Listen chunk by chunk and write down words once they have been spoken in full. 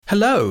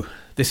Hello,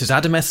 this is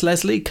Adam S.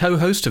 Leslie,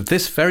 co-host of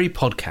this very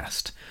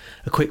podcast.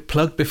 A quick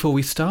plug before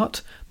we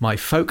start. My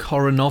folk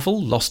horror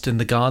novel, Lost in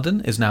the Garden,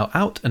 is now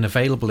out and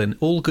available in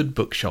all good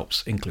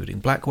bookshops, including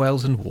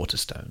Blackwell's and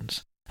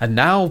Waterstones. And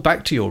now,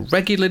 back to your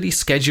regularly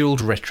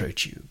scheduled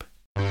RetroTube.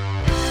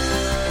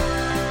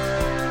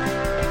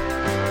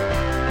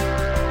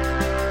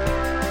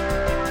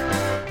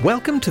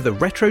 Welcome to the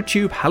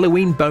RetroTube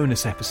Halloween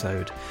bonus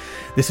episode.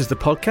 This is the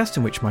podcast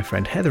in which my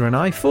friend Heather and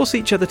I force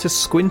each other to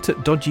squint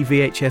at dodgy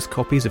VHS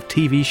copies of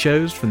TV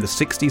shows from the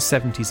 60s,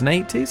 70s and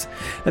 80s,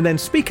 and then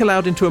speak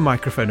aloud into a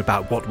microphone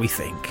about what we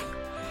think.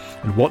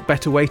 And what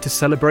better way to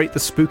celebrate the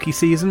spooky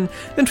season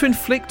than to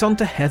inflict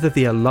onto Heather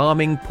the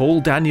alarming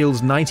Paul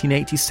Daniels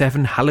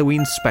 1987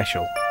 Halloween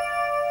special.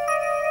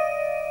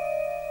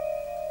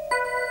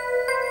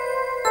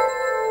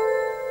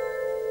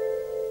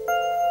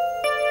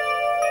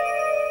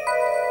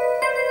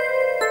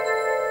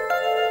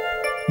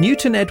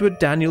 Newton Edward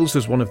Daniels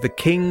was one of the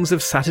kings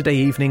of Saturday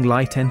evening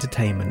light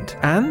entertainment,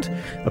 and,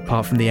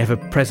 apart from the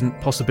ever-present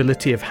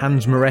possibility of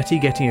Hans Moretti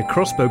getting a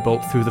crossbow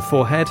bolt through the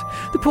forehead,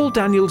 the Paul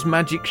Daniels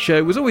Magic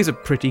Show was always a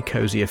pretty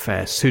cosy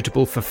affair,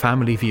 suitable for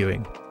family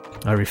viewing.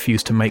 I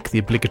refuse to make the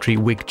obligatory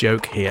wig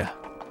joke here.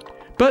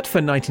 But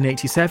for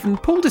 1987,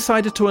 Paul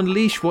decided to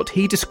unleash what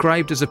he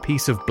described as a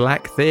piece of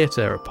black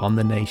theatre upon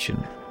the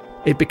nation.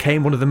 It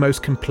became one of the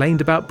most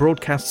complained about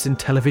broadcasts in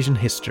television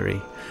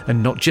history,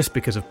 and not just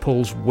because of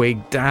Paul's wig,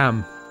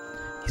 damn.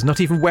 He's not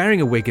even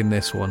wearing a wig in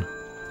this one.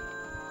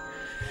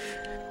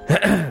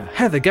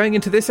 Heather, going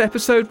into this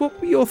episode, what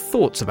were your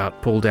thoughts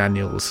about Paul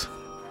Daniels?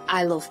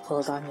 I love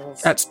Paul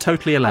Daniels. That's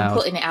totally allowed. I'm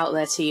putting it out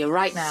there to you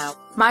right now.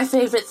 My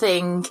favourite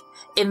thing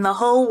in the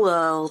whole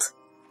world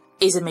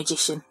is a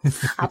magician.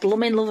 I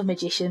blooming love a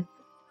magician.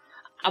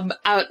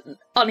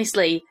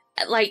 Honestly,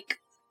 like,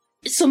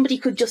 somebody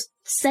could just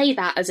say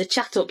that as a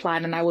chat-up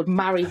line and I would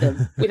marry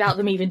them without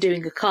them even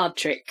doing a card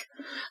trick.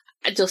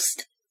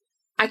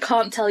 I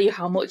can't tell you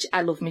how much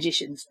I love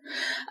magicians.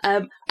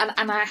 And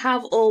I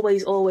have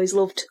always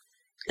loved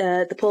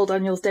the Paul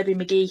Daniels, Debbie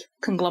McGee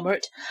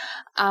conglomerate.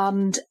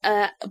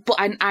 But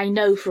I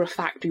know for a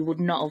fact we would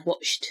not have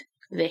watched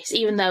this,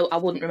 even though I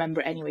wouldn't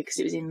remember it anyway because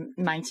it was in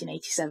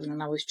 1987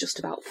 and I was just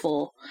about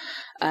 4.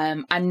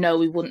 I know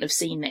we wouldn't have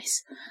seen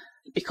this.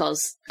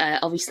 Because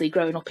obviously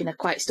growing up in a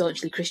quite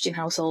staunchly Christian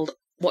household,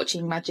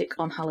 watching magic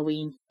on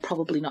Halloween,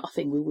 probably not a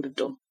thing we would have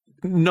done.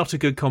 Not a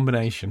good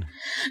combination.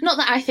 Not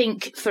that I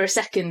think for a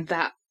second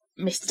that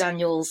Mr.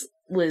 Daniels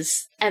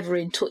was ever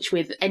in touch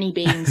with any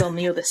beings on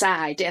the other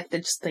side. I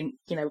just think,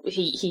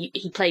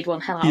 he played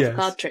one hell out of a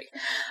card trick.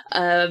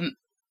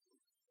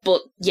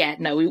 But yeah,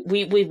 no,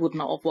 we would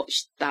not have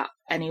watched that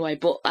anyway.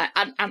 But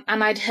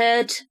I'd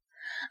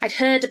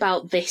heard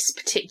about this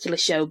particular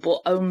show,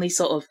 but only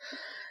sort of.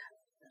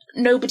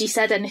 Nobody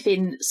said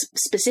anything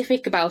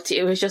specific about it.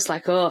 It was just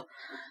like, oh,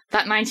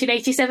 that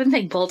 1987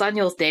 thing Paul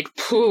Daniels did.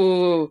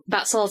 Pooh,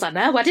 that's all I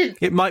know. I didn't.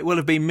 It might well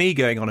have been me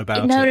going on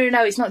about it.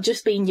 No, it's not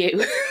just been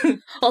you.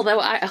 although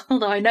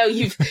I know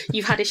you've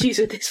had issues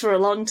with this for a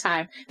long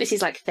time. This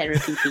is like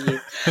therapy for you.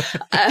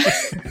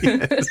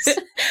 Yes.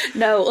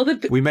 No,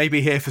 we may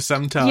be here for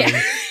some time.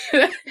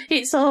 Yeah.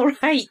 It's all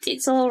right.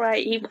 It's all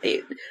right.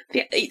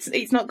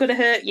 It's not going to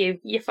hurt you.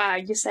 You're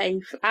fine. You're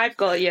safe. I've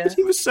got you. But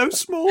he was so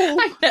small.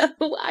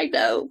 I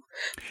know.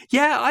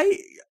 Yeah,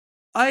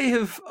 I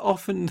have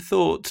often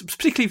thought,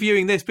 particularly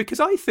viewing this, because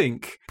I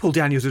think Paul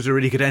Daniels was a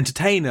really good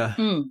entertainer.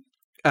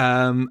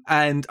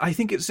 And I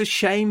think it's a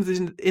shame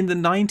that in the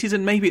 90s,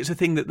 and maybe it's a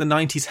thing that the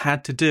 90s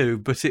had to do,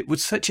 but it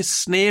was such a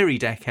sneery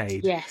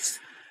decade. Yes.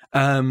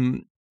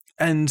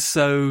 And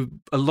so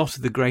a lot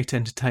of the great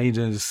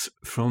entertainers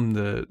from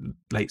the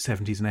late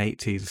 70s and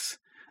 80s,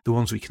 the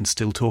ones we can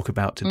still talk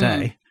about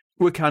today,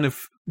 were kind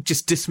of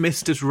just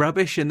dismissed as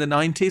rubbish in the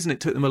 90s, and it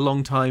took them a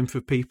long time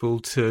for people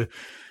to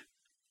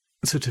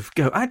sort of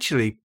go,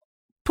 actually,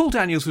 Paul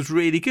Daniels was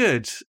really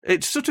good.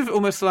 It's sort of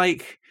almost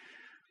like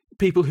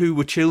people who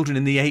were children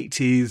in the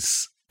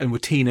 80s and were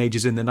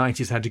teenagers in the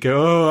 90s had to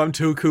go, oh, I'm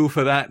too cool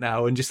for that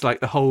now. And just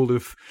like the whole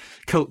of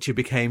culture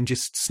became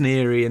just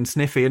sneery and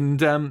sniffy.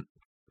 And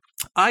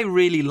I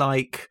really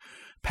like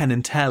Penn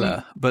and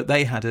Teller, but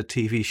they had a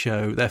TV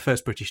show, their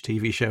first British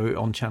TV show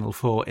on Channel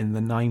 4 in the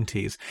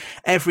 90s.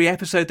 Every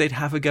episode they'd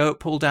have a go at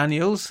Paul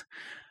Daniels.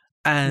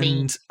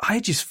 And I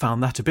just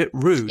found that a bit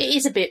rude. It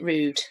is a bit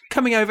rude.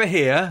 Coming over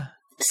here.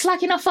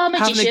 Slagging off our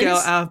magicians. Having a go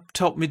at our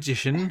top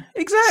magician.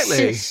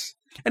 Exactly.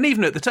 And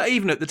even at the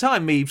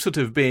time, me sort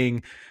of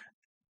being,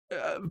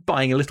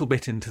 buying a little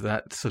bit into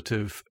that sort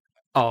of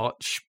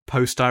arch,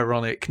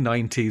 post-ironic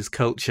 90s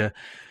culture,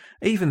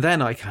 even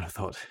then I kind of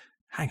thought,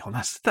 hang on,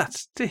 that's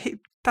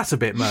a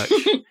bit much.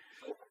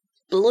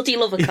 Bloody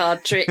love a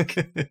card trick.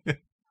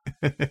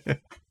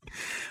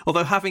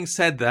 Although having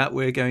said that,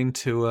 we're going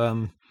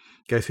to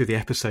go through the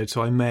episode,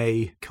 so I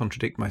may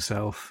contradict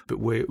myself, but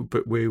we'll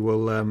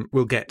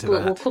get to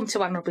that. We'll come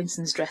to Anne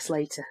Robinson's dress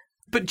later.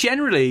 But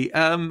generally,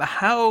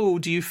 how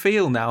do you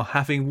feel now,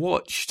 having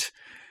watched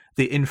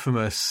the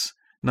infamous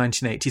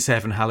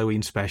 1987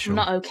 Halloween special? I'm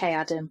not okay,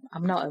 Adam.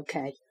 I'm not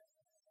okay.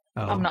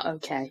 Oh, I'm not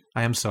okay.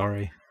 I am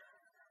sorry.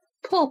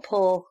 Poor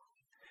Paul.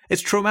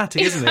 It's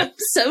traumatic, isn't I'm it?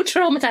 so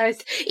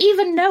traumatised.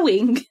 Even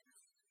knowing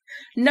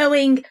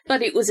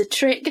that it was a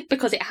trick,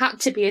 because it had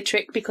to be a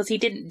trick, because he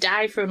didn't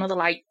die for another,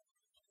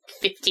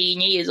 15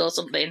 years or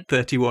something.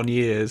 31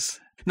 years.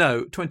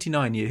 No,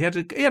 29 years. He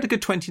had a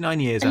good 29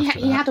 years after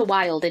that. He had a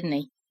while, didn't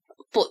he?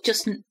 But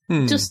just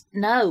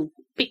no.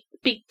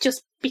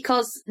 Just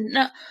because,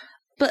 no.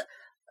 But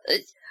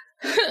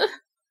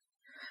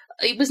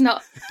it was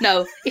not,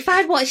 no. If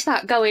I'd watched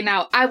that going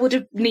out, I would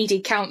have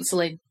needed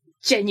counselling.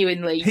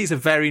 Genuinely. He's a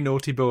very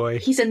naughty boy.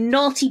 He's a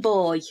naughty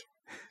boy.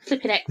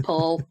 Flipping heck,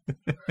 Paul.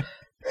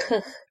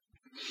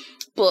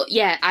 But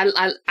yeah,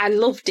 I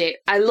loved it.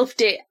 I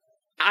loved it,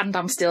 and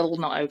I'm still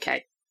not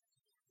okay.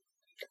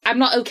 I'm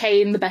not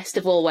okay in the best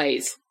of all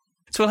ways.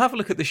 So we'll have a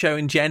look at the show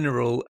in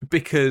general,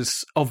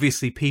 because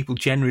obviously people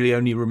generally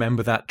only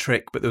remember that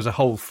trick, but there was a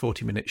whole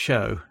 40-minute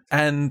show.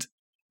 And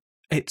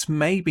it's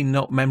maybe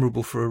not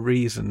memorable for a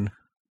reason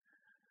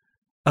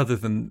other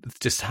than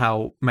just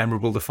how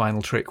memorable the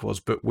final trick was,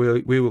 but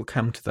we will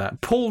come to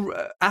that. Paul,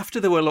 after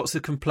there were lots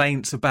of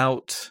complaints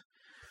about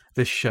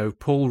this show,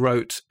 Paul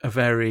wrote a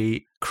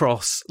very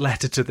cross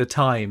letter to the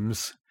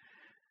Times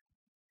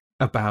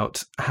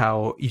about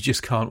how you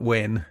just can't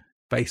win,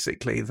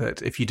 basically,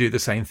 that if you do the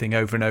same thing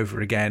over and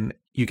over again,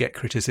 you get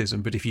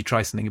criticism, but if you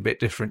try something a bit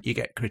different, you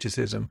get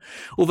criticism.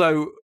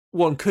 Although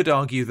one could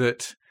argue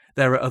that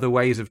there are other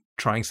ways of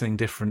trying something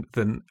different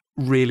than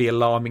really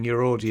alarming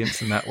your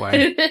audience in that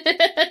way.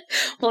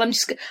 Well, I'm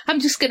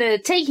just going to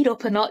take it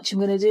up a notch. I'm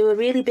going to do a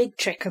really big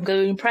trick. I'm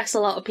going to impress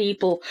a lot of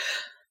people.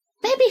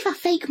 Maybe if I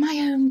fake my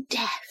own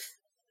death.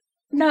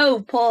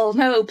 No, Paul,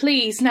 no,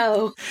 please,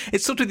 no.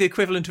 It's sort of the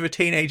equivalent of a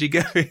teenager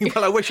going,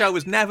 well, I wish I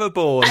was never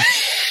born.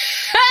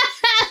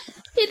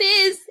 It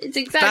is. It's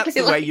exactly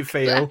That's the way you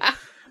feel.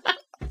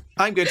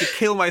 I'm going to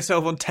kill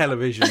myself on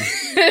television.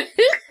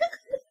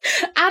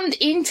 And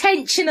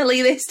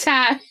intentionally this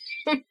time.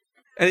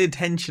 And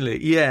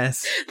intentionally,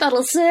 yes.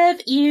 That'll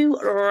serve you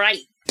right.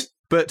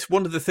 But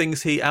one of the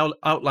things he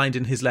outlined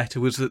in his letter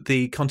was that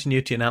the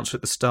continuity announcer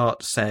at the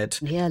start said,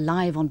 "Here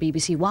live on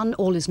BBC One,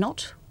 all is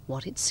not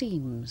what it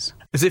seems."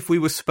 As if we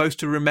were supposed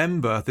to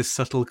remember this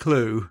subtle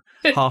clue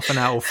half an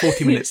hour,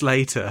 40 minutes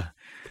later.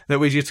 That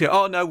we just go,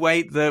 oh, no,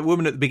 wait, the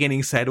woman at the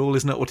beginning said all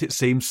is not what it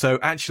seems, so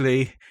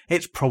actually,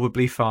 it's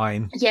probably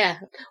fine. Yeah,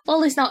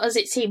 all is not as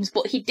it seems,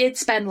 but he did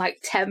spend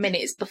 10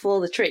 minutes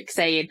before the trick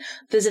saying,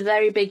 there's a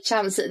very big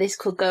chance that this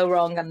could go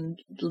wrong and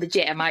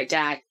legit I might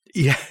die.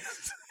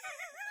 Yes.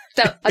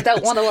 I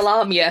don't want to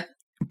alarm you.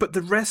 But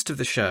the rest of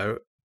the show,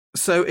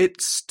 so it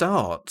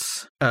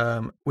starts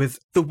with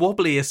the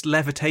wobbliest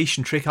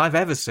levitation trick I've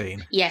ever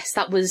seen. Yes,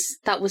 that was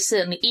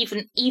certainly,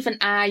 even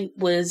I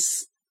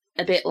was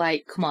a bit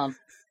like, come on.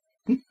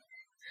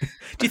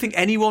 Do you think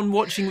anyone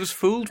watching was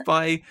fooled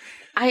by?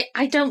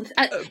 I don't.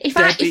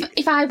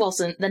 If I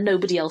wasn't, then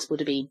nobody else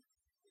would have been.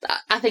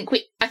 I think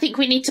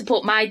we need to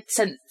put my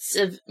sense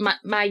of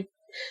my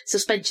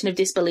suspension of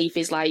disbelief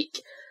is I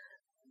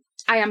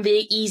am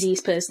the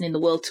easiest person in the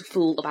world to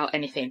fool about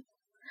anything,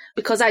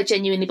 because I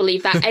genuinely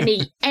believe that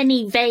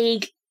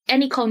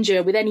any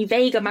conjurer with any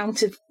vague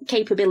amount of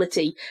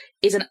capability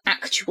is an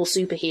actual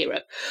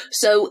superhero.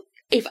 So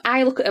if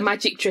I look at a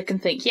magic trick and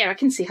think, yeah, I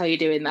can see how you're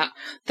doing that,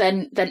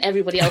 then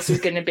everybody else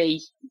is going to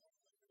be,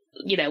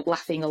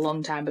 laughing a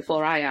long time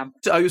before I am.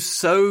 I was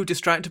so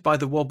distracted by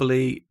the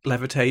wobbly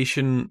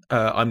levitation.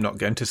 I'm not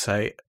going to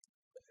say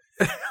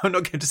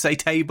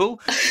table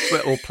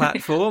or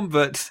platform,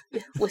 but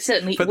there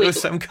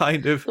was some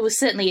kind of. There was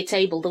certainly a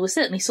table. There was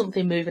certainly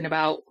something moving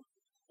about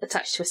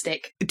attached to a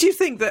stick. Do you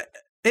think that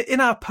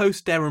in our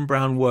post-Derren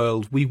Brown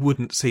world, we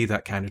wouldn't see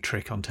that kind of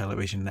trick on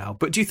television now?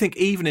 But do you think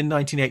even in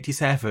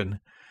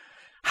 1987,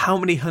 how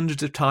many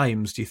hundreds of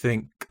times do you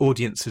think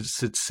audiences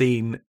had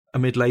seen a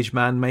middle-aged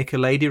man make a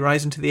lady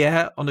rise into the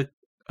air on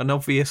an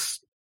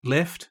obvious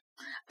lift?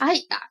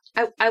 I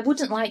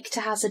wouldn't like to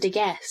hazard a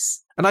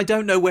guess. And I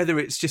don't know whether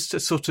it's just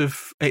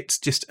it's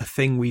just a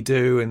thing we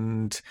do,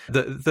 and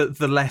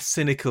the less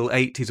cynical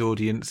 80s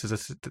audiences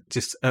are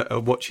just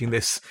watching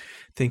this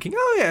thinking,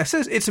 oh yeah, so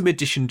it's a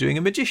magician doing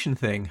a magician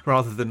thing,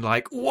 rather than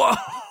whoa,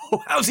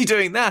 how's he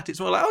doing that? It's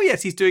more like, oh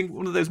yes, he's doing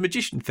one of those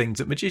magician things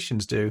that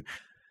magicians do.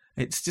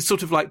 It's just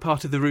sort of like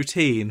part of the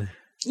routine.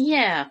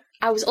 Yeah.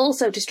 I was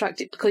also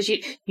distracted because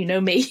you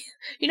know me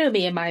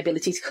and my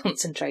ability to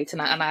concentrate,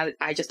 and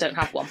I just don't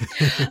have one.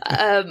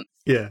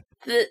 Yeah.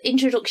 The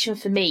introduction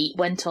for me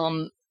went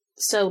on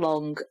so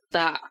long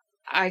that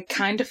I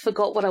kind of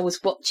forgot what I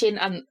was watching,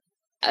 and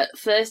at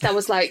first I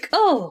was like,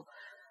 oh,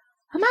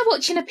 am I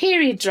watching a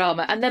period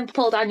drama? And then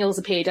Paul Daniels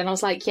appeared, and I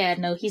was like, yeah,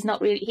 no, he's not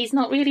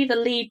really the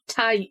lead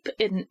type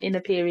in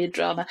a period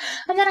drama.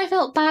 And then I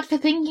felt bad for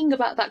thinking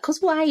about that, because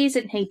why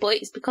isn't he? But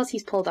it's because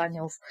he's Paul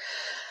Daniels.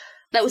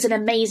 That was an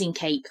amazing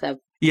cape, though.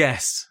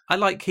 Yes. I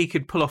like he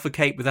could pull off a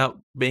cape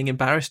without being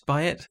embarrassed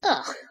by it.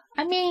 Ugh.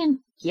 I mean,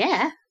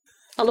 yeah.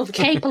 I love a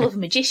cape, I love a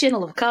magician, I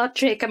love a card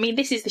trick. I mean,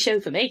 this is the show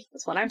for me.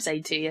 That's what I'm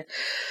saying to you.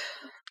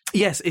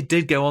 Yes, it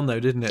did go on though,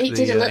 didn't it? It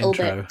did a little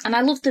intro. bit. And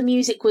I loved the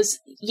music was,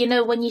 you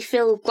know, when you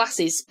fill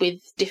glasses with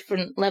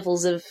different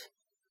levels of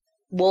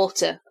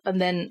water, and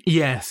then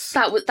Yes.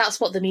 that's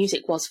what the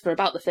music was for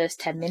about the first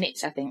 10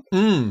 minutes, I think.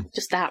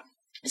 Just that,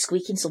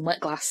 squeaking some wet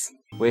glass.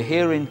 We're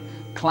here in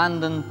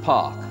Clandon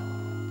Park,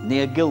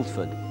 near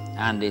Guildford,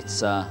 and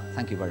it's,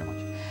 thank you very much.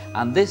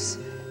 And this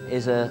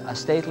is a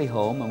stately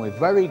home, and we're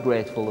very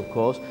grateful, of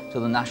course, to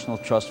the National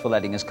Trust for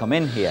letting us come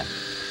in here.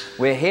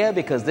 We're here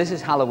because this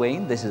is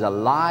Halloween, this is a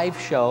live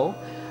show,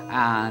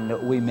 and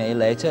we may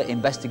later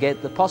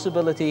investigate the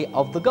possibility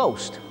of the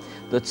ghost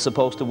that's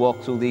supposed to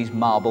walk through these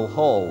marble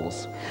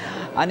halls.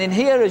 And in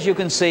here, as you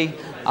can see,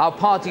 our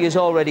party is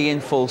already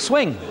in full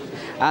swing.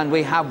 And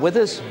we have with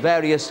us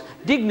various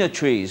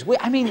dignitaries.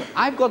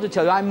 I've got to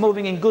tell you, I'm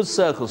moving in good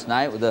circles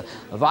now with a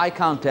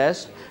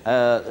Viscountess,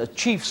 a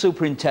Chief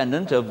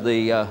Superintendent of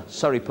the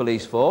Surrey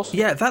Police Force.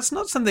 Yeah, that's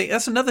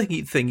another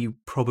thing you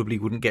probably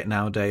wouldn't get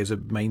nowadays, a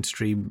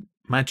mainstream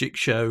magic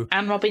show.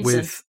 Anne Robinson.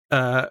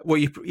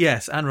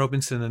 With, Anne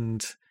Robinson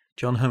and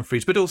John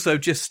Humphreys, but also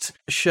just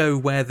a show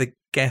where the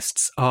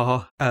guests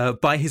are,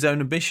 by his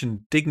own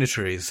admission,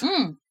 dignitaries.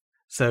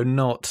 So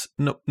not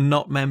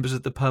members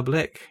of the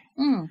public.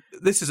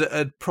 This is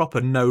a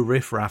proper no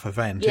riff-raff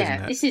event,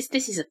 isn't it?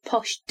 This is a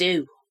posh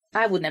do.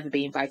 I would never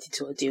be invited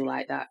to a do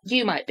like that.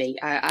 You might be.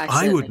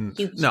 I wouldn't.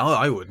 No,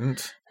 I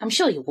wouldn't. I'm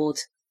sure you would.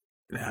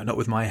 No, not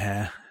with my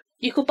hair.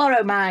 You could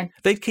borrow mine.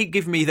 They'd keep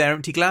giving me their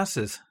empty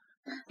glasses.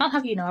 I'll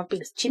have you know I've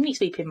been a chimney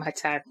sweep in my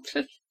time.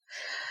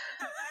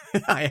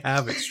 I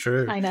have, it's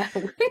true. I know.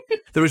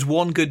 There is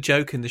one good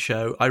joke in the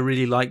show. I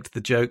really liked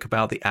the joke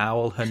about the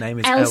owl. Her name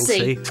is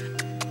Elsie.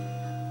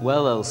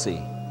 Well,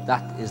 Elsie,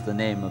 that is the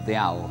name of the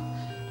owl.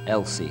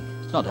 Elsie.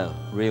 It's not her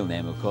real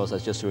name, of course,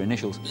 that's just her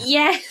initials.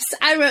 Yes,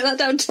 I wrote that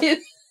down too.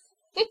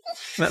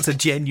 That's a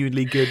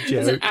genuinely good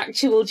joke. It's an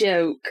actual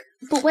joke.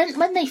 But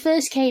when they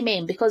first came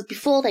in, because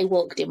before they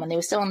walked in, when they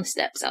were still on the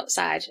steps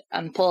outside,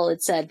 and Paul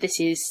had said, this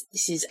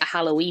is a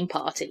Halloween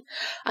party,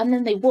 and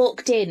then they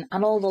walked in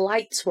and all the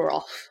lights were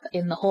off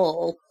in the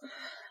hall,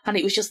 and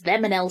it was just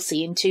them and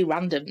Elsie and two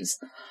randoms.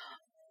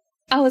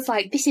 I was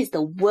like, this is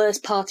the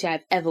worst party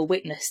I've ever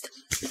witnessed.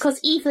 Because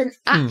even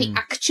at the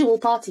actual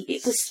party,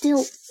 it was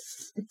still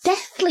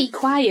deathly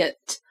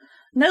quiet.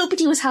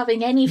 Nobody was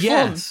having any fun.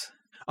 Yes.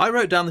 I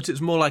wrote down that it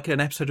was more like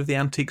an episode of the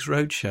Antiques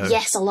Roadshow.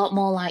 Yes, a lot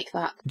more like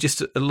that.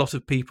 Just a lot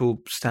of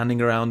people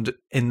standing around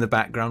in the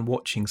background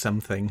watching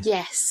something.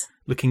 Yes.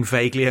 Looking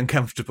vaguely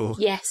uncomfortable.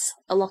 Yes,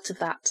 a lot of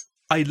that.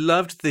 I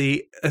loved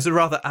as a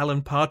rather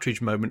Alan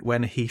Partridge moment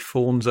when he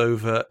fawns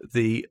over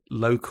the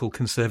local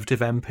Conservative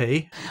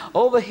MP.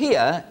 Over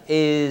here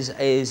is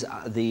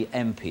the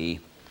MP,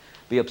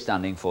 be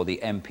upstanding for the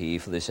MP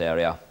for this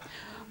area,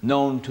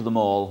 known to them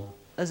all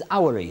as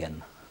our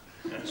Ian.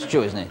 It's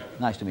true, isn't it?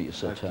 Nice to meet you,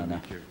 Sir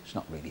Turner. It's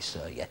not really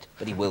Sir yet,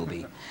 but he will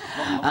be.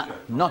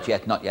 Not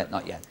yet.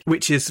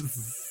 Which is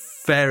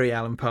very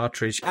Alan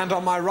Partridge. And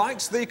on my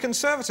right, the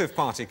Conservative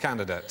Party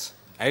candidate,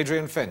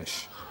 Adrian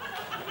Finch.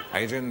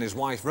 Adrian and his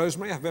wife,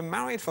 Rosemary, have been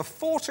married for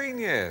 14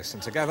 years,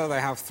 and together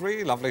they have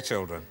 3 lovely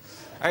children.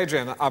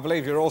 Adrian, I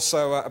believe you're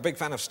also a big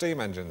fan of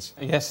steam engines.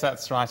 Yes,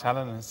 that's right,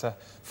 Alan. It's a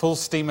full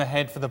steam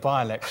ahead for the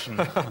by-election.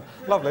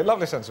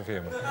 Lovely sense of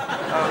humour.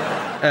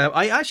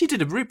 I actually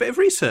did a bit of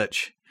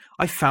research.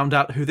 I found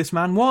out who this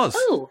man was.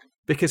 Oh.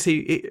 Because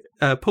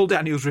Paul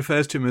Daniels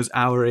refers to him as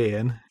our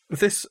Ian.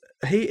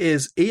 He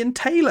is Ian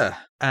Taylor,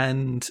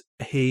 and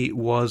he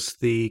was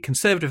the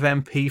Conservative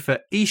MP for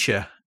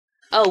Esher.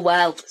 Oh,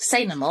 well,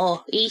 say no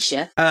more.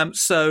 Esher.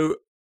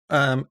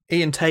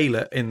 Ian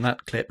Taylor, in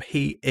that clip,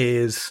 he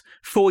is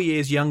 4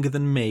 years younger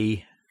than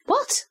me.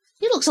 What?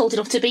 He looks old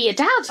enough to be your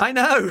dad. I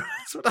know.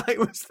 That's what I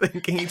was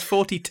thinking. He's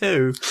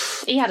 42.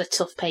 He had a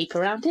tough paper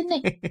round,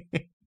 didn't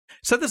he?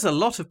 So there's a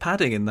lot of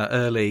padding in that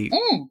early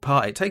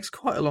part. It takes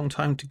quite a long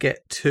time to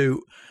get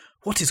to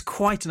what is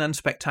quite an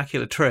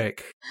unspectacular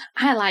trick.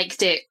 I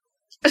liked it.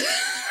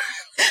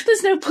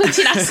 There's no point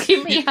in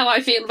asking me how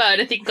I feel about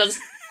anything, because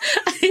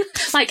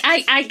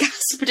I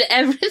gasped at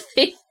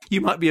everything.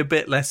 You might be a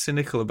bit less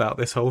cynical about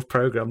this whole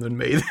programme than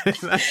me. In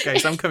that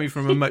case, I'm coming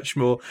from a much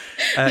more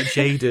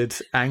jaded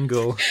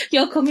angle.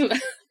 You're coming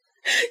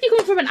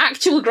from an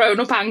actual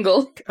grown-up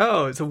angle.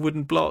 Oh, it's a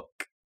wooden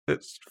block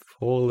that's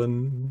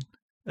fallen,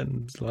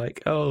 and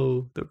like,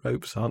 oh, the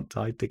ropes aren't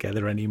tied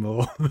together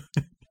anymore.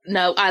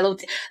 No, I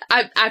loved it.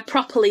 I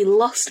properly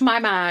lost my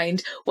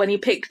mind when he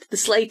picked the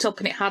slate up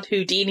and it had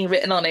Houdini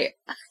written on it.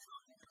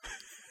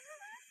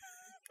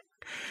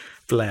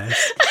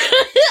 Bless.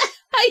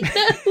 I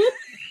know.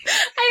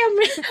 I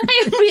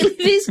am really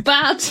this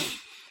bad.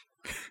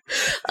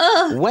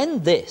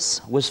 When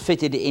this was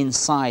fitted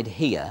inside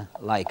here,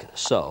 like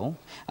so,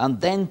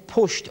 and then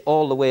pushed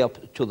all the way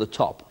up to the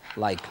top,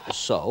 like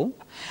so,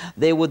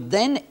 they would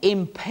then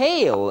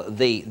impale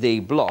the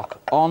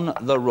block on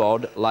the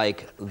rod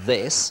like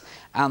this,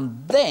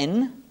 and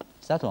then...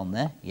 Is that on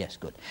there? Yes,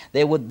 good.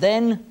 They would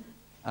then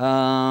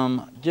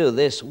do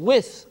this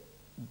with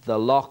the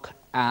lock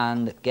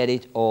and get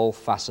it all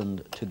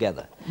fastened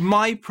together.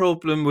 My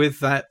problem with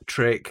that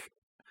trick,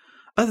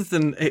 other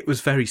than it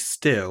was very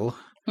still.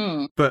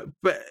 But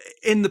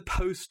in the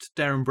post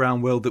Derren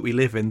Brown world that we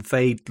live in,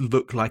 they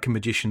look like a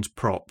magician's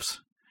props.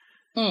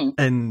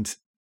 And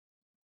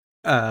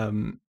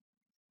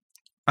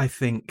I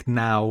think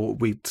now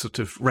we sort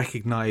of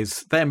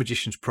recognise they're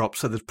magician's props,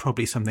 so there's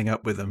probably something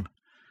up with them.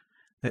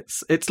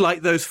 It's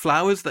like those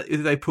flowers that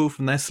they pull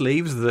from their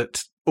sleeves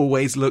that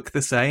always look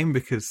the same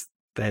because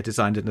they're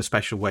designed in a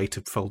special way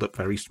to fold up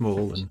very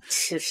small. And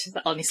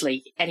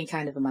honestly, any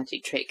kind of a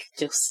magic trick,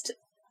 just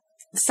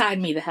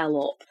sign me the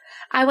hell up.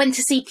 I went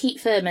to see Pete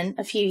Furman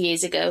a few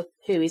years ago,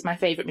 who is my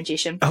favourite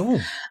magician.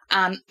 Oh.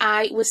 And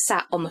I was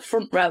sat on the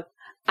front row,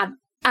 and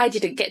I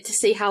didn't get to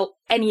see how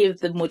any of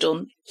them were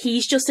done.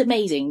 He's just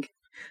amazing.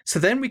 So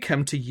then we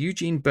come to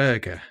Eugene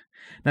Berger.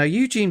 Now,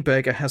 Eugene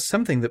Berger has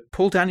something that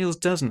Paul Daniels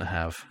doesn't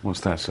have. What's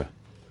that, sir?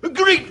 A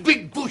great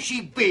big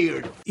bushy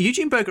beard.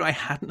 Eugene Berger I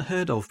hadn't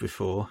heard of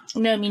before.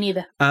 No, me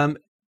neither.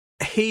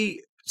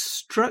 He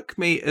struck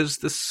me as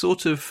that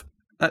sort of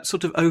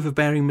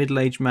overbearing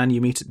middle-aged man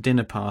you meet at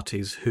dinner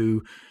parties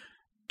who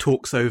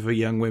talks over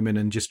young women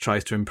and just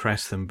tries to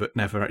impress them but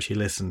never actually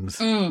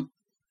listens.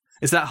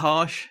 Is that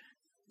harsh?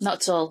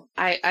 Not at all.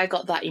 I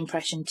got that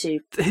impression too.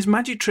 His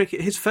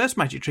first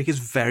magic trick is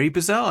very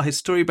bizarre. His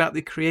story about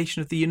the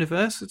creation of the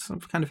universe, it's some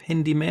kind of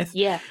Hindi myth.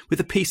 Yeah. With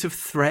a piece of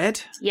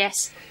thread.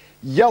 Yes.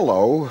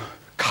 Yellow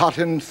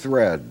cotton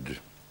thread.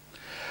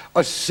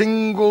 A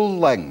single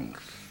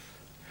length,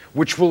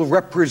 which will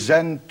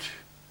represent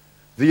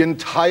the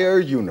entire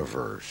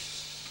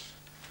universe.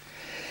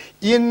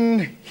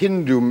 In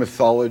Hindu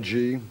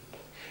mythology,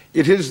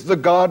 it is the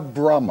god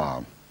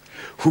Brahma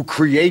who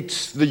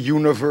creates the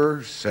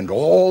universe and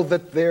all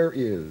that there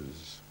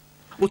is.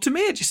 Well, to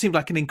me, it just seemed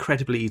like an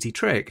incredibly easy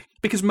trick,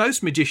 because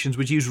most magicians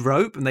would use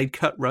rope, and they'd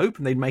cut rope,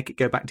 and they'd make it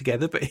go back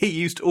together, but he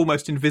used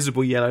almost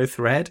invisible yellow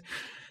thread.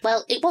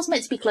 Well, it was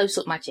meant to be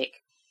close-up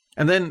magic.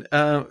 And then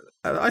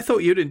I thought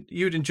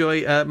you'd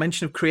enjoy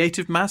mention of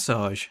creative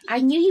massage.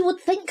 I knew you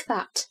would think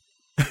that.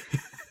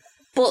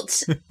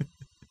 But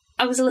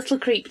I was a little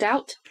creeped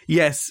out.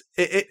 Yes,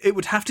 it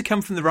would have to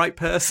come from the right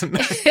person.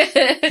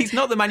 He's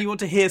not the man you want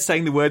to hear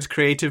saying the words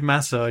creative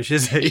massage,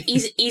 is he?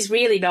 He's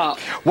really not.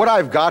 What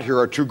I've got here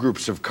are two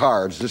groups of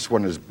cards. This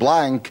one is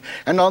blank,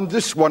 and on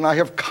this one I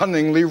have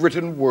cunningly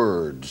written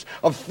words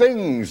of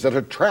things that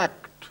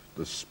attract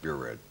the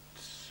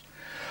spirits.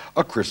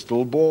 A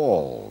crystal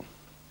ball,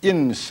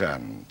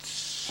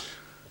 incense,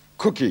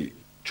 cookie,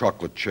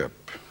 chocolate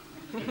chip,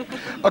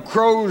 a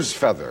crow's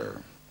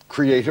feather,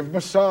 creative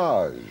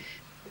massage.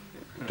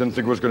 Didn't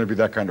think it was going to be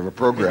that kind of a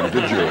program,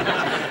 did you?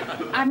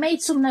 I made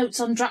some notes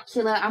on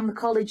Dracula and the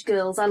College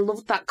Girls. I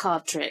loved that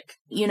card trick.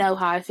 You know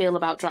how I feel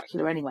about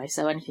Dracula anyway,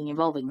 so anything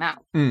involving that.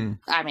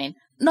 I mean,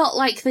 not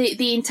like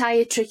the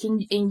entire trick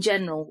in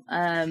general,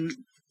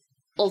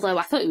 although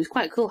I thought it was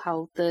quite cool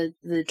how the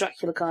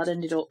Dracula card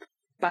ended up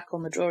back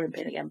on the drawing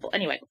pin again. But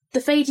anyway,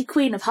 the Faded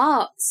Queen of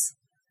Hearts.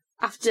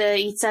 After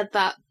he'd said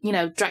that,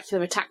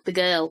 Dracula attacked the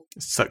girl.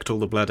 Sucked all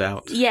the blood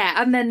out.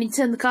 Yeah, and then he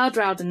turned the card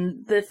round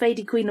and the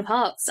Faded Queen of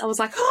Hearts. I was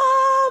like,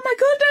 oh my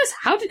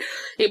goodness,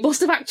 it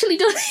must have actually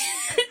done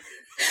it.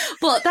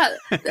 But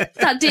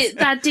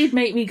that did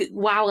make me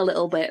wow a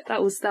little bit.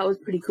 That was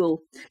pretty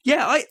cool.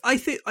 Yeah, I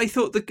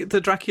thought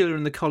the Dracula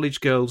and the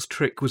College Girls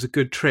trick was a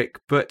good trick,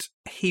 but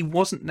he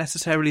wasn't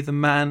necessarily the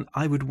man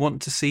I would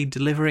want to see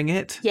delivering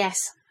it.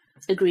 Yes,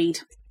 agreed.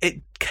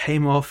 It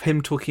came off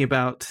him talking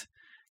about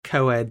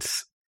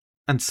co-eds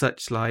and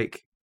such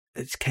like.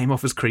 It came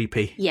off as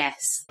creepy.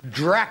 Yes.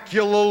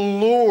 Dracula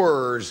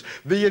lures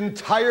the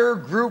entire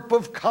group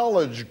of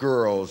college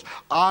girls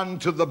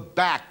onto the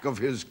back of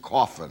his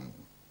coffin.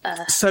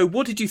 So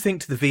what did you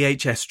think to the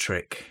VHS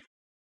trick?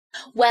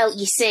 Well,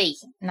 you see,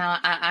 now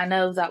I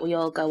know that we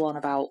all go on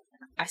about,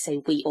 I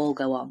say we all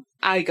go on,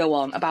 I go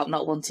on about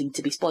not wanting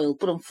to be spoiled,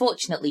 but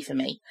unfortunately for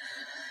me,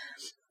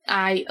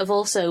 I have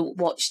also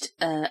watched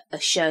a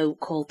show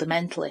called The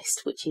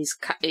Mentalist, which is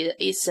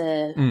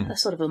a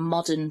sort of a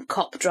modern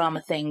cop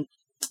drama thing.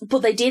 But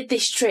they did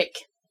this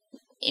trick,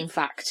 in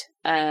fact,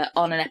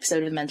 on an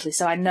episode of The Mentalist,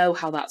 so I know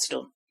how that's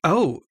done.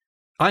 Oh,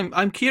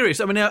 I'm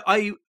curious. I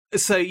mean,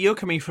 so you're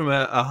coming from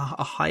a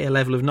higher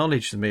level of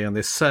knowledge than me on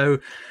this, so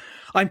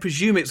I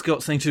presume it's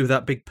got something to do with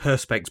that big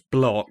Perspex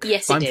block.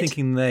 Yes, it I'm did.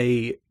 thinking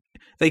they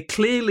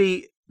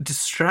clearly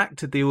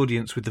distracted the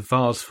audience with the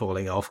vase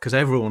falling off because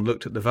everyone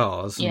looked at the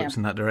vase and looked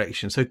in that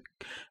direction. So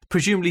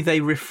presumably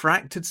they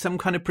refracted some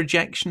kind of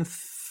projection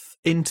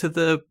into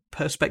the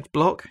Perspex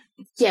block.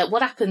 Yeah,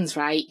 what happens,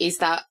 right, is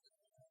that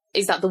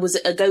there was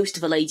a ghost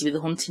of a lady with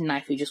a hunting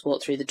knife who just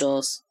walked through the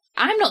doors.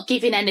 I'm not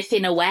giving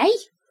anything away.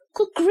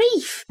 Good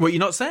grief. What, you're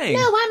not saying? No,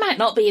 I might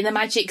not be in the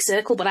magic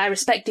circle, but I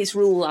respect this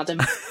rule, Adam.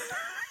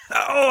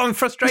 Oh, I'm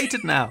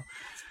frustrated now.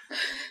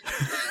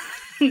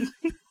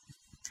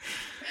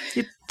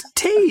 You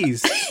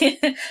tease.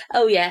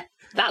 Oh, yeah,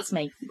 that's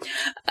me.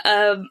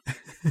 I'm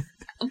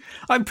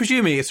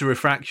presuming it's a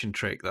refraction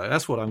trick, though.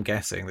 That's what I'm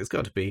guessing. There's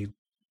got to be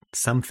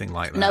something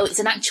like that. No, it's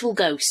an actual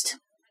ghost.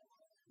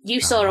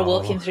 You saw her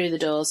walking through the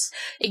doors.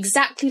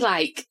 Exactly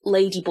like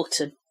Lady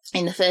Button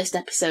in the first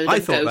episode I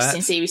of thought Ghosts that.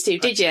 in Series 2,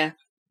 did you?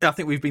 I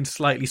think we've been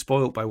slightly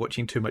spoilt by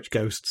watching too much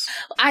Ghosts.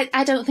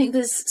 I don't think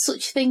there's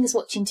such thing as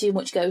watching too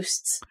much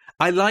Ghosts.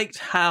 I liked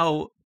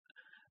how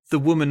the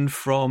woman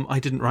from, I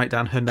didn't write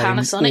down her name,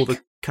 Panasonic. or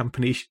the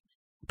company,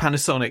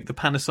 Panasonic, the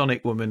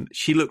Panasonic woman,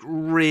 she looked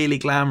really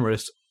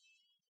glamorous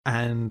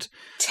and...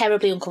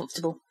 Terribly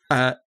uncomfortable.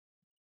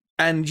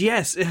 And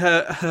yes,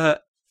 her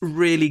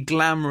really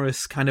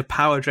glamorous kind of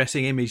power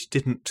dressing image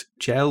didn't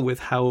gel with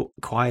how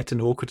quiet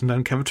and awkward and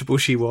uncomfortable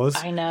she was.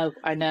 I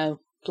know.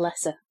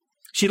 Bless her.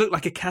 She looked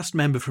like a cast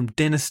member from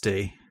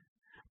Dynasty,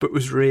 but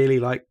was really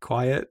like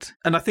quiet.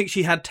 And I think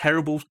she had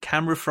terrible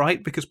camera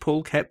fright because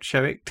Paul kept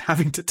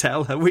having to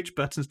tell her which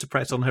buttons to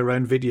press on her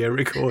own video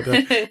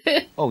recorder.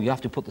 Oh, you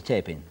have to put the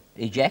tape in.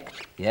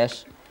 Eject,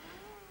 yes.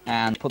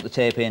 And put the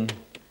tape in.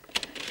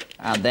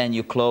 And then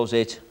you close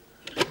it.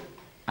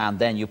 And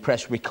then you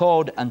press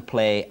record and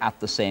play at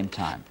the same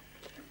time.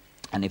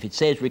 And if it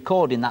says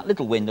record in that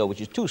little window, which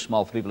is too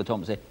small for people at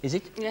home to say, is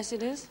it? Yes,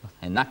 it is.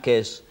 In that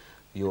case,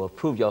 you will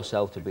prove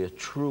yourself to be a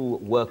true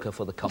worker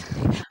for the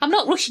company. I'm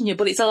not rushing you,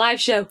 but it's a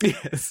live show.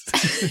 Yes.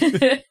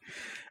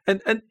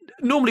 And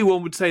normally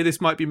one would say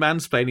this might be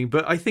mansplaining,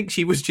 but I think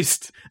she was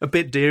just a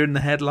bit deer in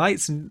the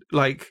headlights. And,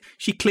 like,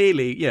 she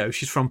clearly,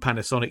 she's from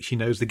Panasonic, she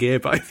knows the gear,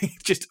 but I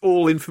think just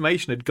all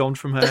information had gone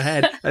from her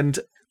head. And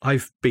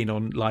I've been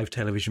on live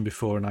television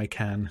before, and I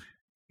can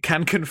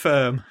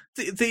confirm.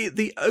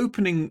 The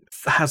opening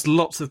has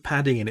lots of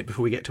padding in it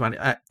before we get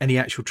to any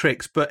actual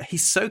tricks, but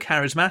he's so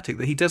charismatic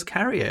that he does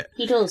carry it.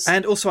 He does.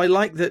 And also I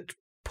like that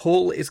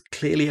Paul is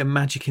clearly a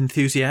magic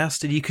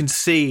enthusiast, and you can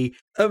see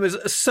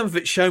some of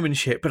it's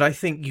showmanship, but I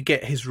think you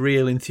get his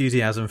real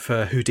enthusiasm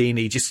for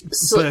Houdini just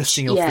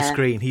bursting off the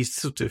screen.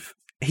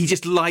 He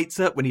just lights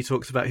up when he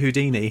talks about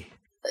Houdini.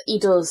 He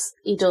does.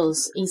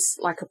 He's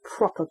like a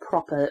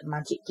proper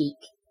magic geek.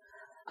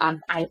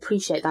 And I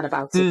appreciate that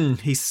about him.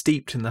 He's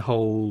steeped in the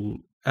whole...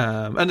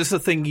 and it's the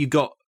thing you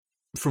got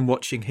from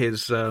watching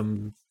his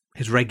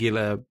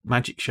regular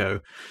magic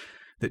show,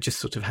 that just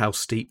sort of how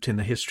steeped in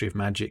the history of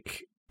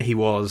magic he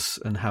was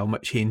and how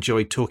much he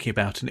enjoyed talking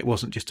about. And it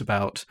wasn't just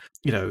about,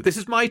 this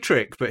is my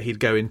trick, but he'd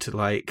go into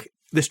like,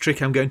 this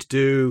trick I'm going to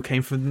do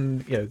came from,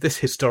 this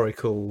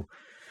historical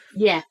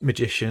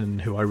magician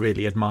who I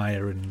really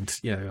admire, and,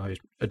 I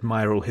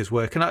admire all his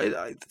work. And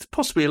I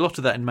possibly a lot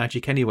of that in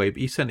magic anyway,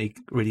 but you certainly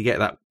really get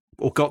that,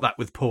 or got that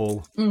with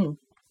Paul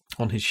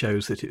on his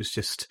shows, that it was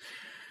just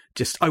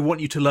I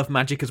want you to love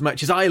magic as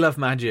much as I love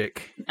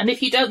magic. And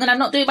if you don't, then I'm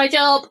not doing my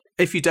job.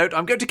 If you don't,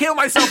 I'm going to kill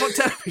myself on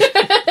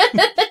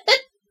television.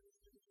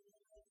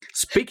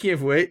 Speaking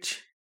of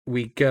which,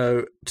 we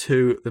go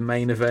to the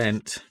main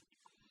event,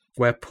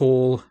 where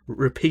Paul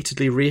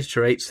repeatedly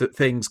reiterates that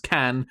things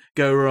can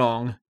go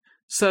wrong.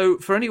 So,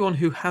 for anyone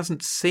who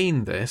hasn't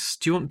seen this,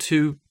 do you want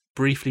to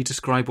briefly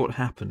describe what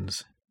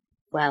happens?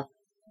 Well,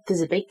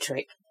 there's a big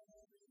trick.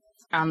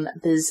 And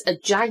there's a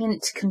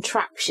giant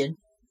contraption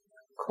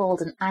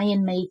called an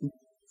Iron Maiden.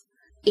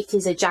 It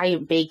is a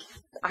giant big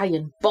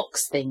iron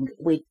box thing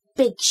with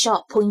big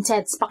sharp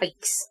pointed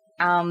spikes.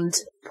 And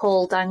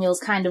Paul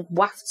Daniels kind of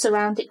wafts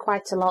around it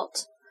quite a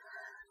lot.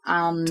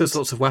 Does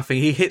lots of waffing.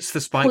 He hits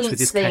the spikes with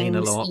his cane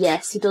a lot.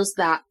 Yes, he does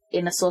that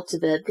in a sort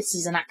of this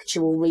is an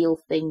actual real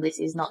thing, this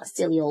is not a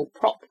silly old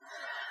prop.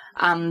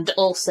 And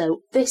also,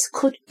 this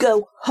could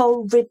go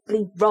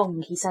horribly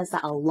wrong. He says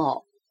that a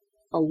lot.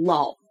 A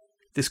lot.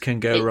 This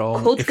can go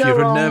wrong. Could if go you're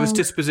of wrong. a nervous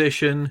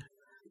disposition.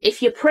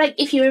 If you're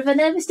of a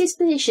nervous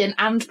disposition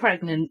and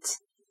pregnant.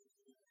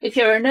 If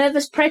you're a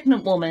nervous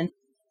pregnant woman.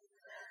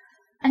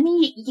 I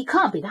mean, you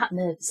can't be that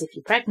nervous if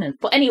you're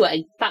pregnant. But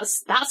anyway,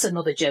 that's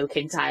another joke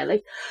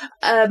entirely.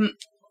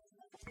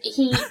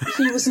 He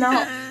was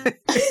not.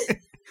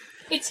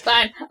 It's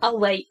fine. I'll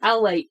wait.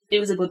 It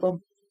was a good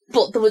one.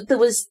 But there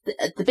was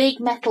the big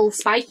metal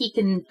spiky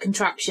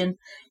contraption.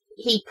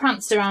 He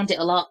pranced around it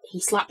a lot. He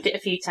slapped it a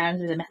few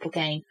times with a metal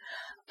cane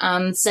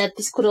and said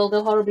this could all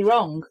go horribly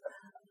wrong.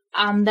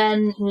 And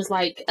then he was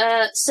like,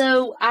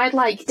 so I'd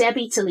like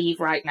Debbie to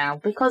leave right now,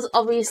 because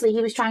obviously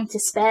he was trying to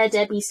spare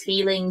Debbie's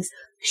feelings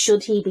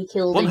should he be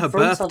killed on in her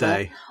front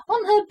birthday. Of her.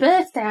 On her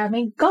birthday. I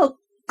mean, go,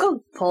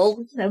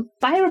 Paul,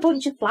 buy her a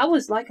bunch of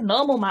flowers like a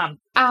normal man.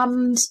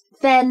 And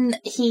then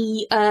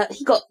he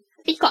got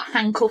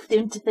handcuffed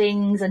into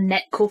things and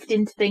neck cuffed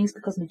into things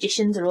because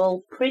magicians are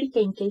all pretty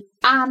kinky.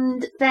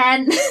 And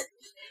then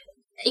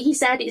he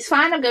said, it's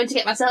fine, I'm going to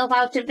get myself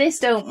out of this,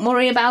 don't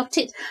worry about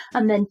it.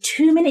 And then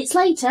 2 minutes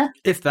later...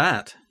 If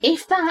that,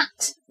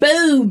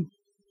 boom!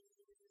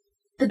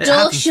 The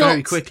door shut.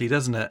 Very quickly,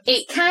 doesn't it?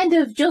 It kind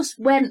of just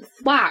went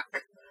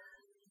thwack.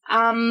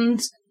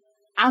 And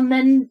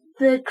then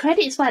the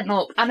credits went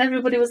up and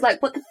everybody was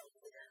like,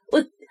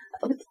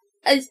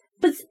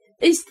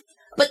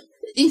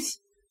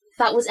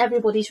 that was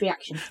everybody's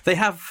reaction. They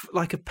have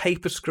like a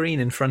paper screen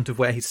in front of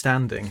where he's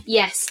standing.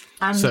 Yes.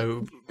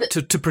 So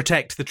to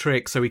protect the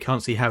trick so we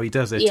can't see how he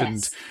does it. Yes.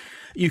 And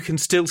you can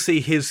still see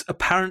his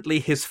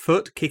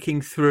foot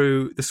kicking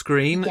through the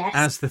screen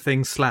as the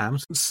thing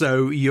slams.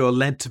 So you're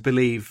led to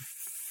believe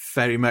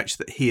very much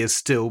that he is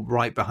still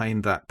right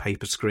behind that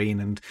paper screen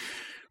and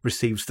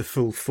receives the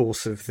full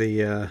force of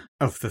the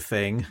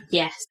thing.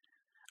 Yes.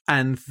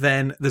 And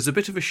then there's a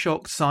bit of a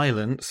shocked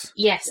silence.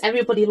 Yes,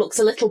 everybody looks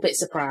a little bit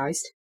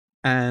surprised.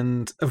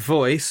 And a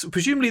voice,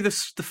 presumably the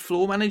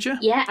floor manager?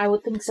 Yeah, I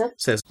would think so.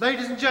 Says,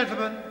 "Ladies and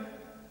gentlemen,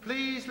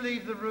 please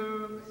leave the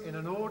room in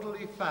an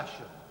orderly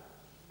fashion."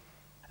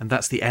 And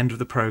that's the end of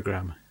the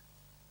programme.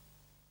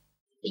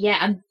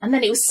 Yeah, and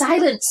then it was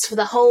silence for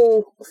the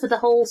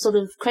whole sort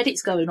of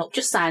credits going up,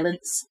 just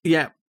silence.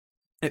 Yeah.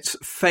 It's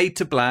fade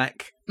to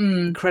black,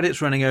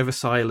 credits running over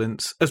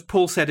silence. As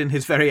Paul said in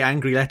his very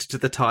angry letter to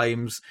the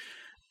Times,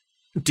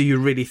 do you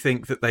really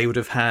think that they would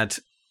have had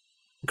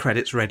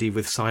credits ready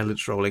with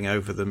silence rolling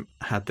over them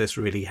had this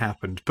really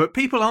happened? But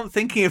people aren't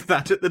thinking of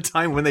that at the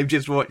time when they've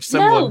just watched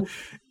someone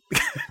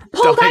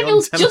Paul die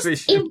Daniels on television.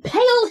 just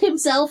impaled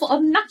himself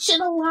on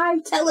national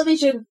live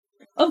television.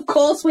 Of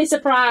course we're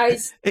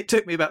surprised. It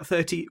took me about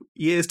 30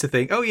 years to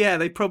think, oh yeah,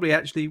 they probably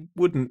actually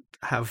wouldn't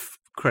have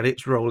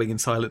credits rolling in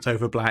silence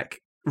over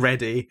black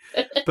ready.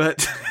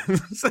 But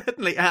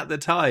certainly at the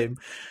time,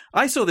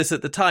 I saw this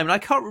at the time, and I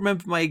can't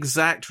remember my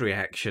exact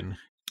reaction,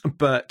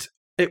 but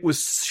it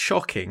was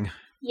shocking.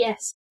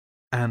 Yes.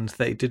 And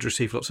they did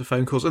receive lots of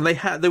phone calls, and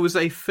there was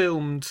a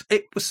filmed,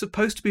 it was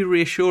supposed to be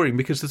reassuring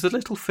because there's a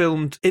little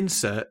filmed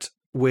insert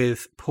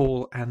with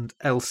Paul and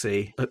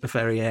Elsie at the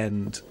very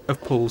end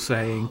of Paul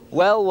saying,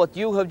 "Well, what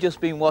you have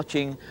just been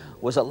watching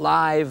was a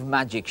live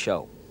magic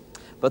show.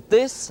 But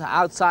this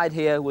outside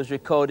here was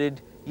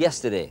recorded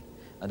yesterday.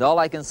 And all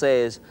I can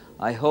say is,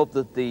 I hope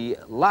that the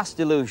last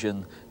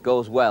illusion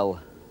goes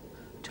well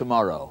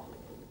tomorrow."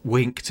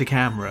 Wink to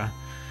camera.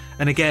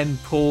 And again,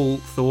 Paul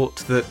thought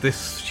that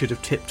this should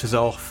have tipped us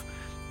off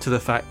to the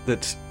fact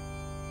that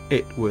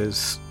it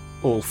was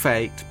all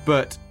faked.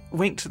 But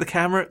wink to the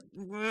camera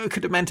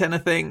could have meant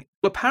anything.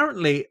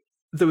 Apparently,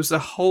 there was a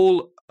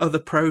whole other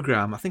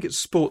programme. I think it's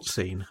Sports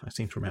Scene, I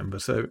seem to remember.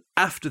 So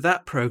after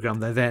that programme,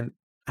 they then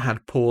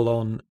had Paul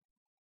on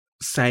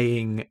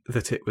saying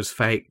that it was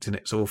faked and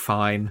it's all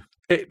fine.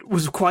 It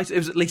was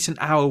at least an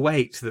hour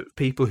wait that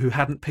people who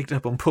hadn't picked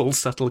up on Paul's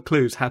subtle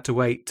clues had to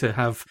wait to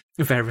have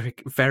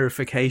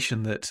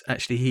verification that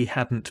actually he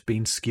hadn't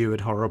been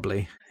skewered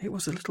horribly. It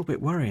was a little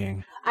bit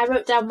worrying. I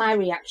wrote down my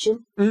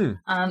reaction, and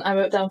I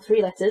wrote down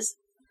 3 letters.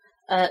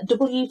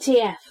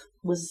 WTF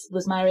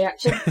was my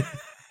reaction.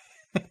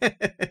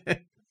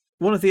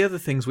 One of the other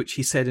things which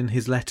he said in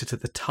his letter to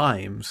the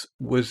Times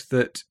was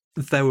that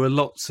there were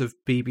lots of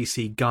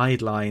BBC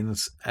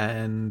guidelines,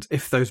 and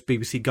if those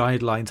BBC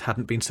guidelines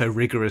hadn't been so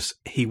rigorous,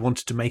 he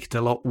wanted to make it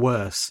a lot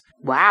worse.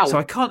 Wow. So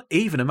I can't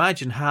even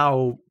imagine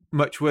how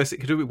much worse it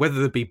could be, whether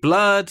there be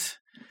blood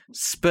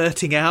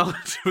spurting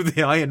out of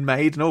the Iron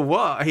Maiden or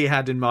what he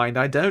had in mind,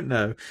 I don't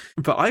know.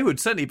 But I would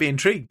certainly be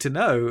intrigued to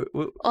know.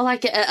 Or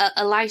like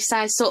a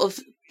life-size sort of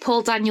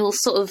Paul Daniels,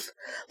 sort of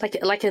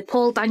like a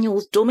Paul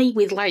Daniels dummy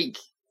with like,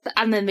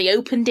 and then they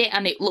opened it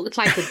and it looked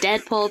like a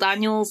dead Paul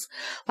Daniels.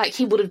 Like,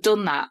 he would have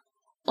done that.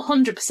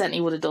 100% he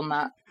would have done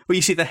that. Well,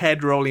 you see the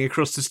head rolling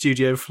across the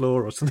studio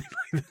floor or something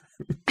like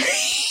that.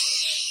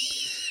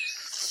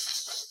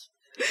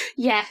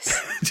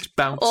 Yes. Just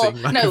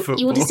bouncing like a football.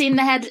 You would have seen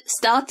the head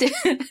starting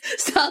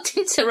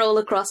to roll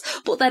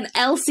across, but then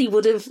Elsie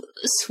would have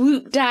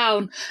swooped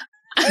down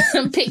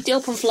and picked it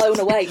up and flown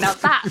away. Now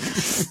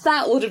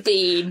that would have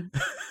been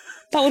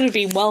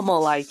well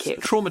more like it.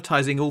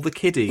 Traumatising all the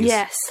kiddies.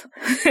 Yes.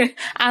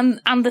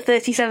 and the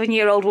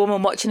 37-year-old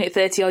woman watching it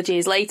 30 odd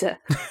years later.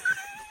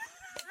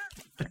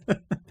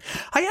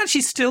 I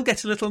actually still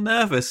get a little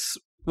nervous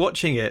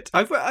watching it.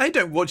 I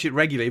don't watch it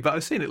regularly, but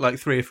I've seen it like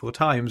 3 or 4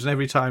 times, and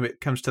every time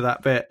it comes to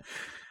that bit,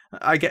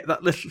 I get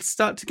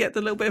start to get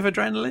the little bit of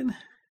adrenaline.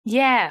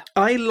 Yeah.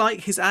 I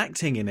like his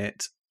acting in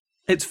it.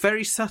 It's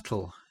very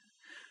subtle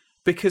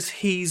because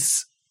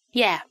he's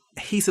a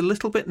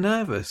little bit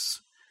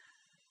nervous.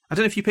 I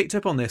don't know if you picked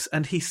up on this,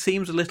 and he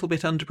seems a little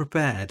bit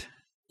underprepared.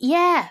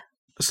 Yeah.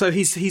 So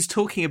he's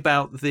talking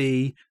about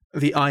the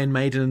Iron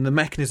Maiden and the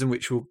mechanism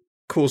which will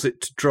cause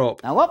it to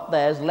drop. Now up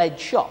there's lead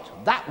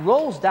shot. That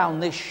rolls down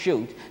this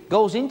chute,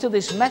 goes into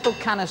this metal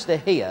canister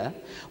here,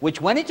 which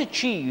when it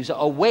achieves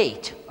a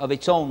weight of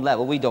its own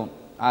level,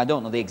 I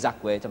don't know the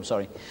exact weight, I'm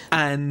sorry.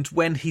 And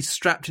when he's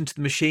strapped into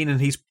the machine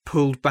and he's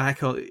pulled back,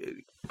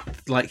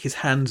 like his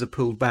hands are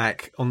pulled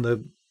back on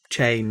the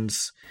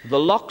chains. The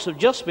locks have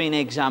just been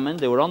examined.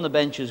 They were on the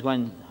benches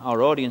when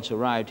our audience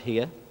arrived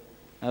here.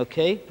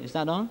 Okay, is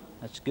that on?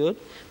 That's good.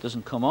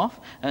 Doesn't come off.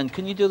 And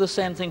can you do the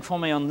same thing for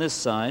me on this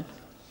side?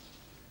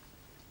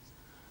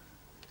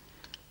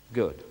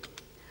 Good.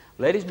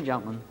 Ladies and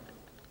gentlemen,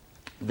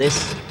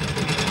 this...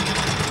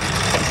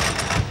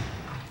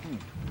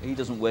 He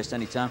doesn't waste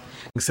any time.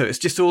 So it's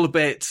just all a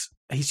bit...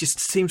 He just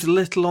seems a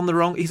little on the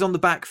wrong... He's on the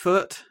back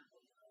foot.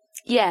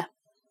 Yeah.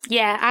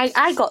 Yeah,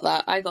 I got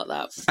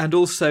that. And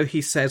also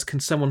he says, can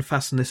someone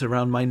fasten this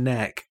around my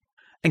neck?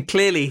 And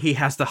clearly he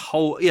has the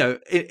whole...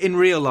 in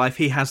real life,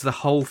 he has the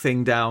whole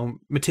thing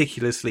down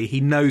meticulously. He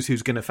knows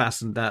who's going to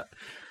fasten that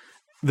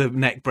the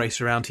neck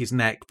brace around his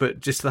neck, but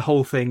just the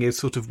whole thing is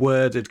sort of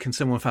worded, can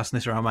someone fasten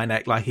this around my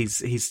neck? Like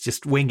he's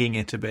just winging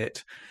it a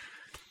bit.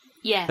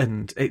 Yeah.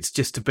 And it's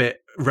just a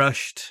bit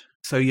rushed.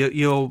 So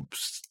you're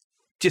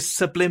just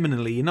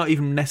subliminally, you're not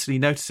even necessarily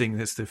noticing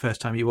this the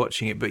first time you're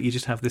watching it, but you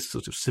just have this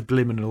sort of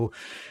subliminal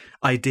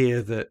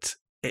idea that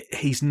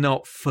he's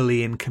not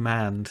fully in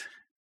command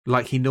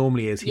like he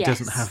normally is. He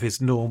doesn't have his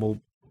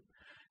normal,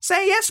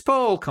 say yes,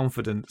 Paul,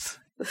 confidence.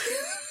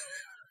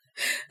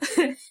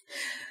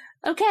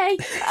 Okay.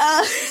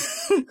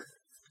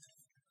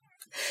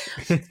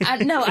 I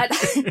know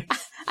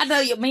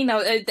what you mean.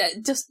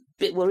 Just a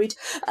bit worried.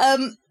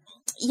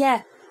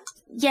 Yeah.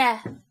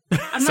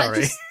 I'm Sorry. not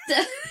just...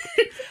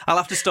 I'll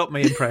have to stop my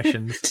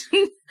impressions.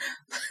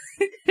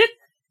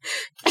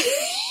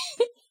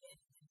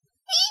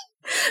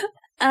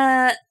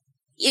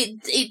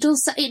 It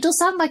does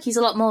sound like he's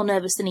a lot more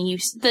nervous than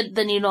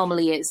he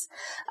normally is,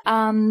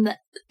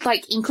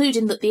 like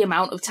including the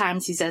amount of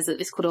times he says that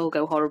this could all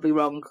go horribly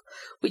wrong,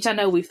 which I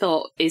know we've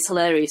thought is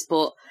hilarious,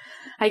 but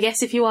I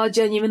guess if you are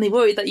genuinely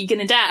worried that you're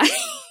going to die,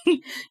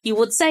 you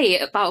would say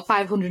it about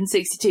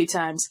 562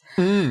 times.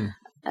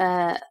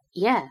 Yeah,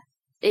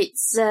 it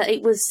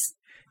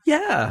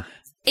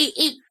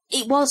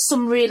was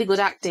some really good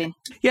acting.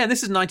 Yeah, and this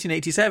is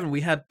 1987.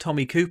 We had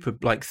Tommy Cooper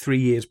like 3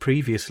 years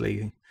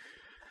previously.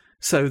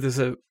 So there's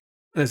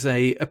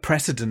a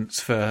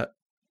precedence for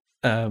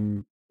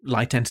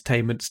light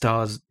entertainment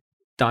stars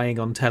dying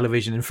on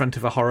television in front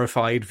of a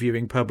horrified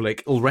viewing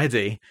public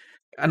already.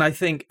 And I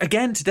think,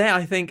 again,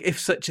 today, if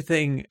such a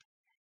thing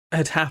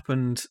had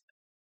happened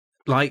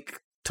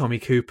like Tommy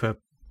Cooper,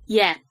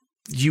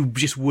 you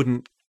just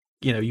wouldn't,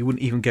 you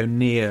wouldn't even go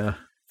near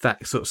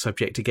that sort of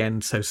subject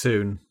again so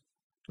soon,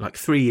 like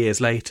 3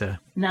 years later.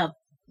 No.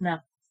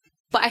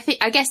 But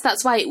I guess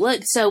that's why it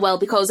worked so well,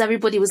 because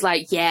everybody was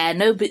like, yeah,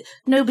 nobody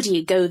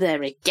would go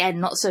there again,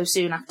 not so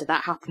soon after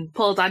that happened.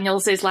 Paul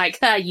Daniels is like,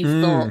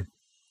 you thought.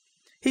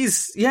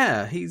 He's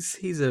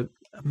a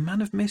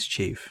man of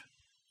mischief.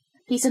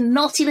 He's a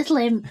naughty little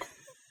imp.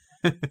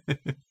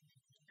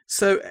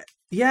 So,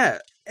 yeah,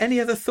 any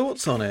other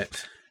thoughts on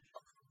it?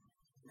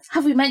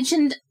 Have we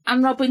mentioned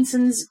Anne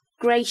Robinson's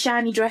grey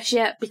shiny dress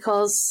yet?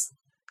 Because...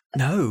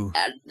 No.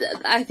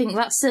 I think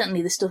that's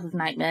certainly the stuff of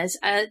nightmares.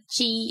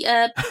 She...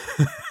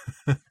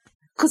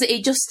 Because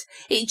it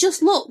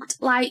just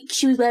looked like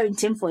she was wearing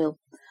tinfoil.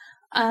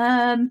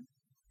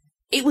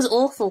 It was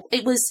awful.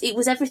 It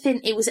was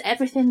everything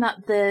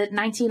that the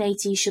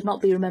 1980s should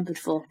not be remembered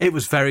for. It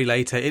was very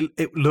later.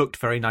 It looked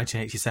very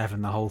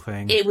 1987, the whole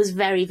thing. It was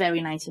very,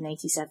 very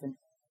 1987.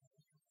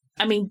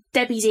 I mean,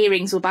 Debbie's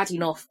earrings were bad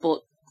enough,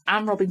 but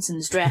Anne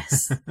Robinson's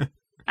dress...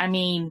 I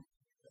mean,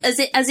 as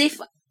if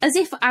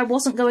I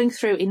wasn't going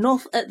through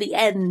enough at the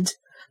end,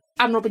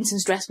 Anne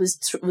Robinson's dress was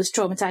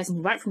traumatising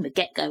me right from the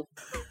get-go.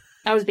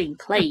 I was being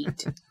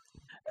plagued.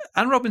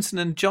 Anne Robinson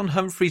and John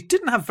Humphreys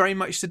didn't have very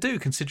much to do,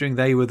 considering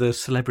they were the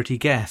celebrity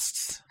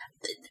guests.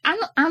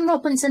 Anne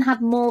Robinson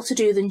had more to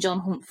do than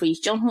John Humphreys.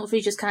 John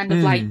Humphreys just kind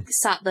of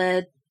sat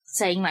there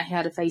saying that he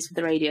had a face for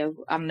the radio,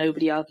 and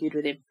nobody argued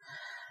with him.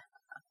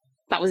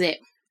 That was it.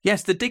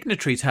 Yes, the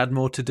dignitaries had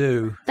more to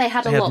do. They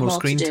had a lot more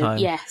screen to do, time.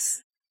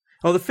 yes.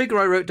 Oh, the figure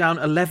I wrote down,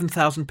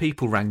 11,000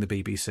 people rang the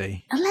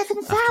BBC.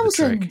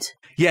 11,000?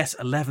 Yes,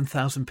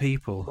 11,000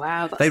 people.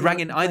 Wow, that's They rang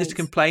in either to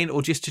complain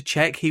or just to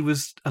check he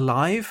was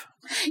alive.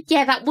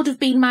 Yeah, that would have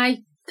been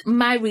my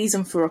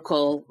reason for a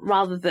call,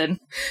 rather than...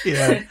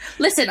 Yeah.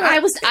 Listen, I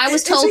was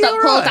told that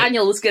Paul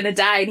Daniel was going to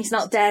die and he's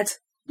not dead.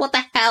 What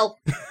the hell?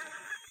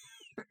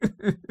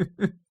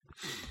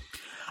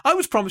 I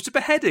was promised a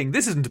beheading.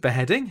 This isn't a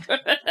beheading.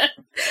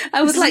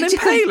 I would like to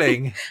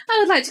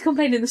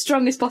complain in the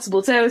strongest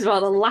possible terms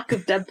about the lack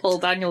of dead Paul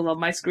Daniels on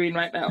my screen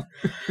right now.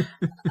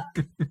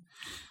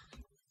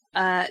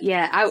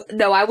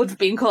 I would have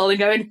been calling,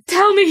 going,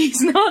 "Tell me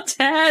he's not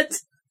dead!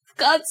 For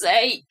God's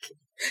sake!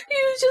 He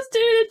was just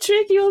doing a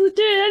trick. He wasn't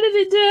doing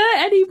anything to hurt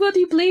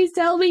anybody. Please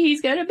tell me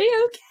he's going to be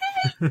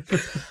okay."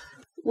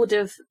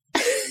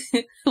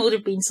 Would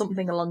have been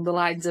something along the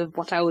lines of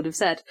what I would have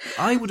said.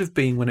 I would have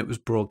been, when it was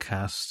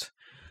broadcast,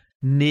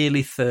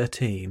 nearly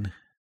 13.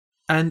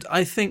 And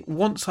I think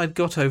once I'd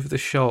got over the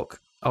shock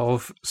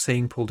of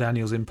seeing Paul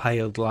Daniels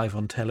impaled live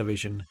on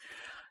television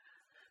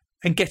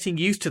and getting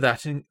used to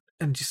that and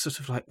just sort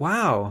of like,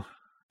 wow,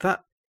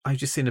 that I've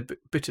just seen a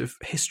bit of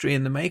history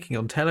in the making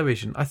on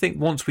television. I think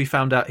once we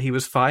found out he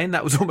was fine,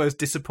 that was almost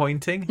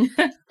disappointing.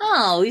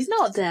 Oh, he's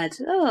not dead.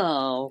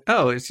 Oh,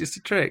 it's just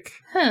a trick.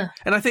 Huh.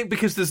 And I think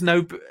because there's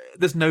no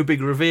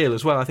big reveal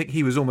as well, I think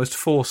he was almost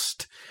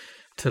forced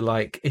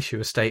to issue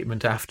a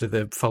statement after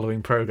the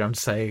following programme to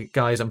say,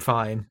 "Guys, I'm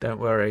fine, don't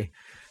worry."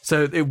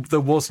 So there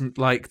wasn't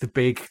the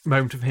big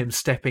moment of him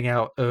stepping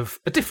out of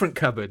a different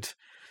cupboard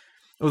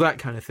or that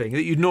kind of thing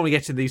that you'd normally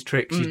get in these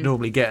tricks. You'd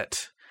normally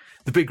get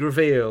the big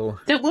reveal.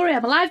 Don't worry,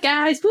 I'm alive,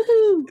 guys.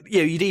 Woohoo!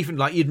 Yeah, you'd even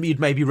you'd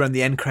maybe run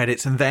the end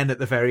credits and then at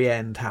the very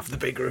end have the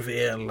big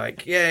reveal.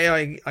 Like,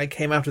 yeah, I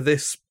came out of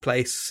this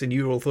place and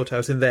you all thought I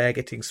was in there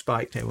getting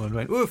spiked. Everyone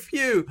went, "Oh,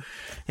 phew!"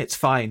 It's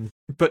fine,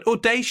 but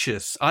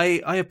audacious.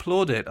 I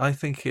applaud it. I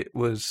think it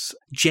was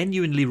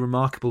genuinely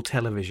remarkable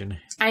television.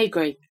 I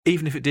agree.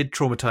 Even if it did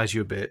traumatise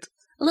you a bit.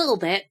 A little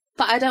bit.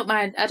 But I don't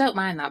mind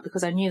that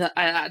because I knew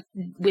that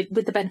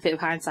with the benefit of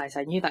hindsight,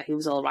 I knew that he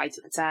was all right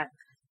at the time.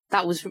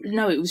 It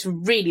was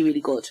really,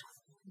 really good.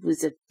 I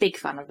was a big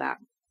fan of that.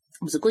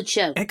 It was a good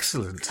show.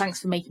 Excellent.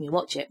 Thanks for making me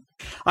watch it.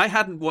 I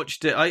hadn't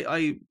watched it.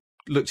 I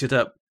looked it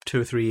up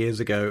 2 or 3 years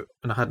ago,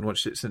 and I hadn't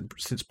watched it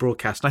since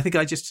broadcast. And I think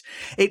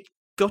it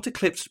got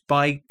eclipsed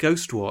by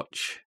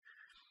Ghostwatch.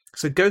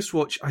 So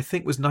Ghostwatch, I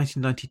think, was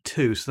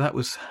 1992. So that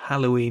was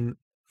Halloween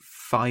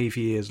 5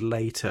 years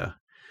later.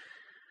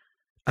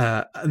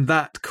 And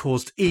that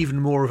caused even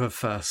more of a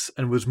fuss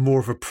and was more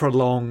of a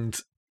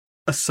prolonged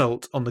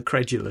assault on the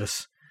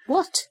credulous.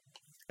 What?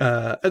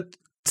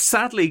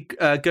 Sadly,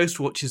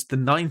 Ghostwatch is the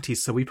 90s,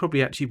 so we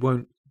probably actually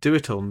won't do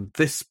it on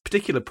this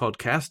particular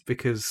podcast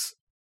because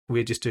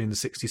we're just doing the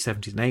 60s,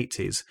 70s and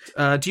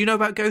 80s. Do you know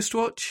about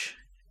Ghostwatch?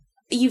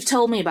 You've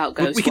told me about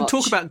Ghostwatch. We can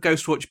talk about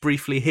Ghostwatch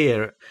briefly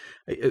here.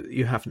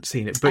 You haven't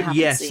seen it. But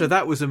yes, so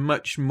that was a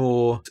much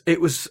more...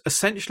 It was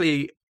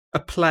essentially a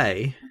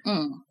play...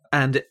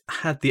 And it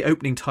had the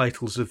opening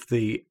titles of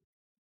the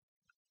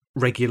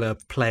regular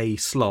play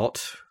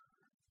slot,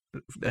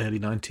 early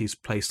 90s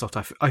play slot.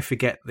 I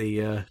forget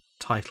the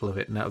title of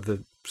it now, of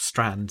the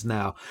Strand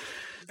now.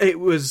 It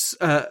was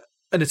an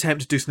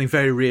attempt to do something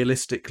very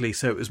realistically.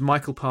 So it was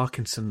Michael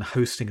Parkinson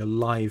hosting a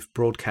live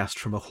broadcast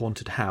from a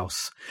haunted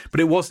house. But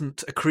it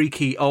wasn't a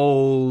creaky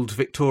old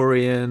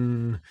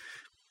Victorian...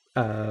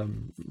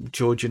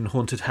 Georgian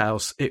haunted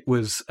house. It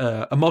was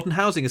a modern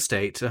housing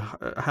estate,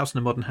 a house in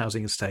a modern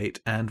housing estate,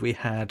 and we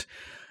had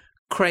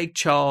Craig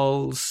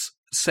Charles,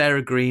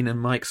 Sarah Green and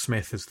Mike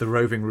Smith as the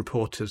roving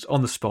reporters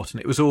on the spot, and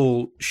it was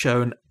all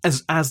shown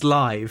as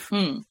live.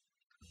 And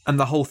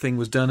the whole thing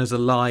was done as a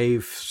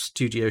live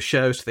studio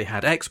show, so they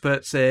had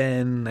experts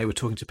in, they were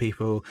talking to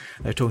people,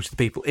 the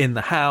people in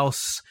the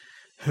house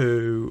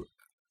who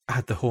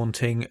had the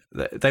haunting.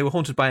 They were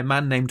haunted by a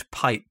man named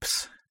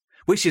Pipes,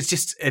 which is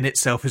just in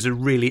itself is a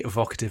really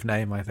evocative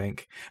name, I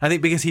think. I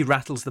think because he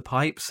rattles the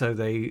pipe, so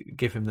they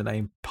give him the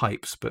name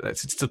Pipes, but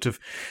it's sort of,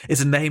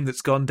 it's a name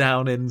that's gone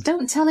down in...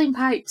 Don't tell him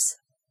Pipes.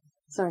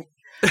 Sorry.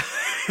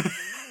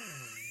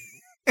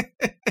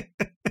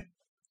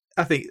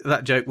 I think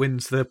that joke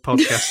wins the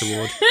podcast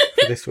award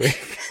for this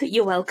week.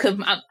 You're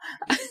welcome. I'm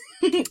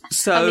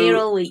so, here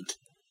all week.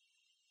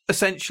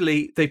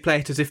 Essentially, they play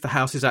it as if the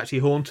house is actually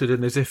haunted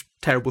and as if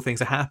terrible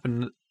things are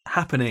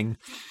happening.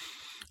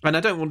 And I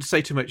don't want to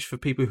say too much for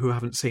people who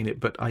haven't seen it,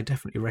 but I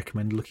definitely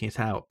recommend looking it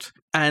out.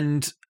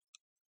 And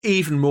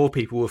even more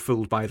people were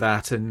fooled by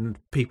that, and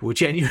people were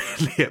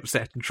genuinely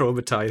upset and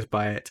traumatized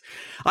by it.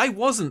 I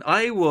wasn't.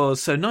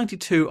 So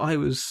 92, I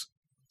was...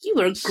 You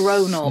were a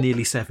grown-up.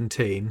 Nearly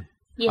 17.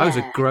 Yeah. I was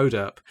a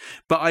grown-up.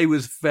 But I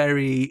was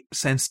very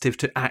sensitive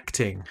to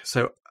acting.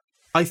 So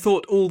I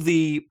thought all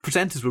the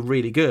presenters were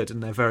really good,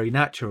 and they're very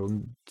natural.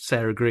 And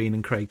Sarah Green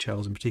and Craig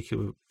Charles in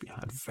particular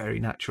had very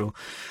natural...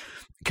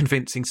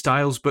 convincing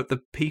styles, but the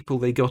people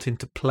they got in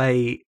to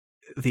play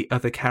the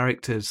other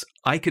characters,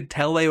 I could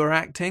tell they were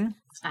acting.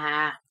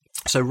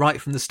 So right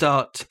from the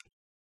start,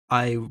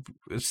 I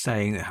was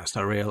saying, that's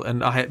not real.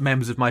 And I had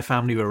members of my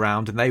family were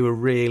around and they were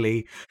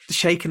really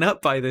shaken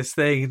up by this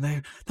thing. And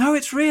they, no,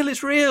 it's real,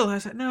 it's real. I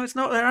said, no, it's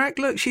not their act.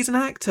 Look, she's an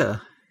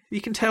actor.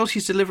 You can tell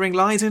she's delivering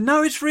lines. And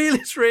no, it's real,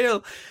 it's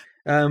real.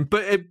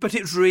 But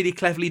it's really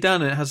cleverly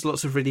done. It has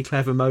lots of really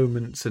clever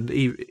moments. And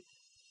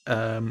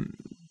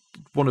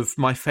one of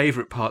my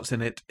favourite parts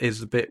in it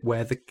is the bit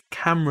where the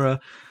camera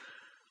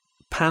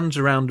pans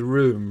around a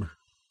room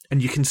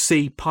and you can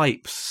see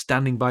Pipes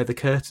standing by the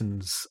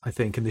curtains, I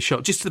think, in the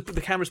shot. Just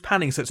the camera's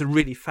panning, so it's a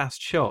really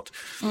fast shot.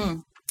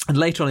 And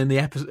later on in the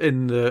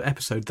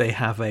episode, they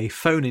have a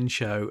phone-in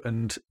show,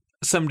 and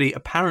somebody,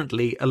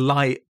 apparently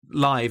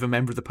live, a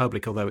member of the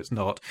public, although it's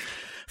not,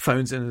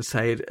 phones in and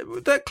said,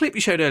 that clip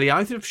you showed earlier,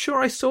 I'm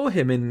sure I saw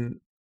him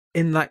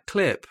in that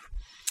clip.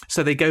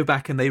 So they go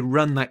back and they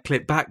run that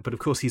clip back, but of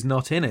course he's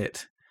not in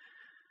it.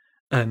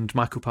 And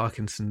Michael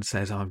Parkinson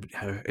says,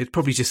 it's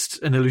probably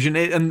just an illusion.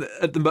 And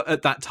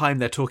at that time,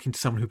 they're talking to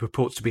someone who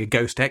purports to be a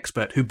ghost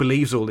expert who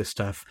believes all this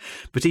stuff.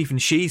 But even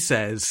she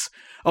says,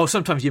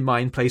 sometimes your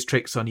mind plays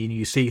tricks on you and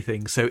you see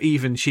things. So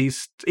even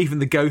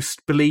the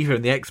ghost believer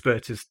and the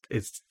expert is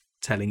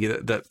telling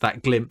you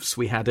that glimpse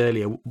we had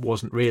earlier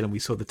wasn't real, and we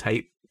saw the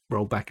tape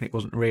roll back and it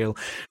wasn't real.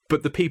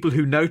 But the people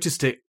who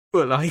noticed it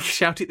were like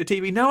shouting at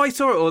the TV, no, I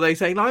saw it, or they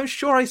say, I'm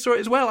sure I saw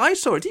it as well. I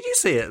saw it. Did you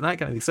see it? And that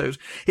kind of thing. So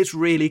it's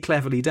really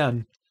cleverly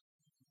done.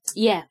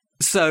 Yeah.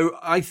 So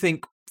I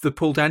think the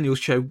Paul Daniels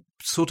show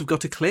sort of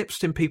got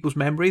eclipsed in people's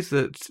memories,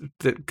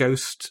 that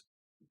Ghost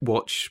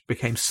Watch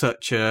became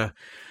such a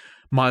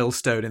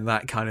milestone in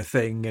that kind of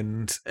thing,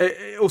 and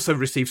it also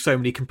received so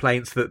many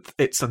complaints that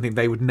it's something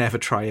they would never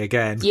try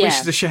again, which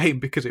is a shame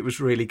because it was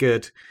really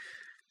good.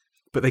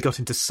 but they got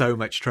into so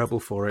much trouble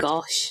for it.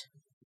 Gosh.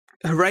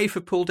 Hooray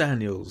for Paul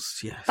Daniels,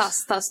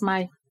 yes. That's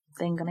my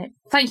thing on it.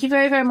 Thank you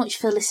very, very much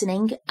for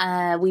listening.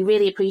 We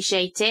really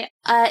appreciate it.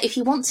 If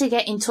you want to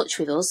get in touch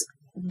with us,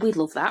 we'd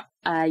love that.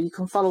 You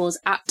can follow us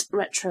at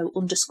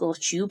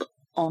retro_tube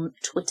on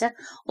Twitter,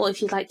 or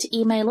if you'd like to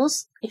email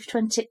us, if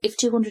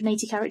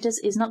 280 characters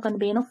is not going to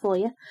be enough for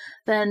you,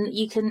 then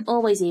you can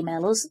always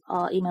email us.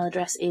 Our email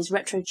address is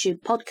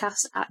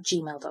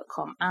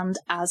retrotubepodcast@gmail.com, and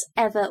as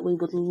ever, we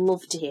would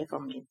love to hear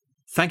from you.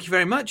 Thank you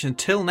very much.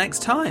 Until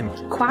next time.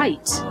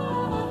 Quite.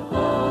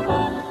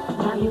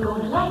 Now you're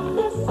gonna like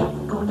this,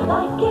 gonna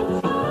like it.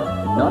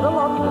 Not a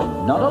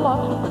lot, not a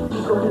lot.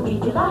 You're gonna be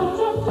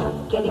delighted,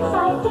 get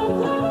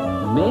excited.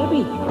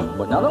 Maybe,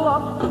 but not a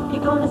lot.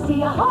 You're gonna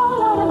see a whole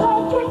lot of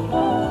magic.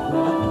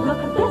 Look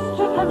at this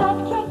trick and that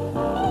trick.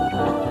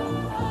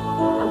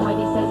 And when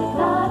he says it's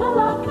not a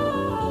lot,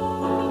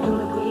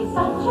 you'll agree it's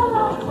such a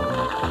lot.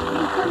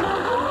 You can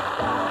never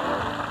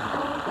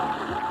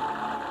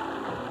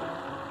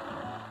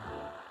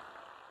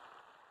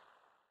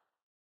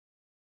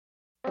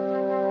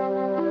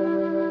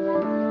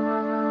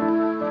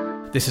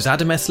This is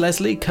Adam S.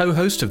 Leslie,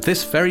 co-host of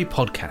this very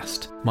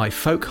podcast. My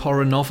folk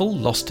horror novel,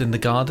 Lost in the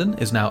Garden,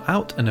 is now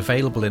out and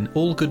available in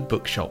all good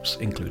bookshops,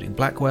 including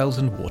Blackwell's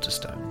and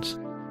Waterstones.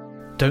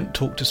 Don't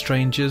talk to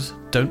strangers,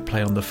 don't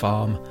play on the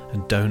farm,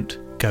 and don't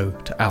go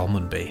to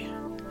Almonby.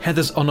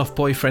 Heather's on-off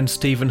boyfriend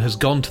Stephen has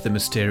gone to the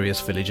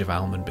mysterious village of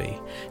Almonby.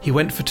 He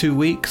went for 2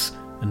 weeks,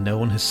 and no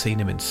one has seen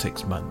him in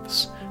 6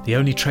 months. The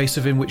only trace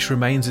of him which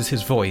remains is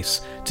his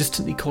voice,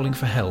 distantly calling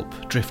for help,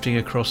 drifting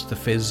across the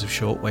fizz of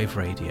shortwave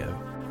radio.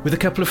 With a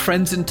couple of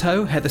friends in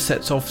tow, Heather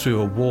sets off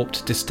through a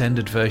warped,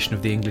 distended version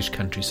of the English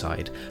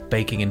countryside,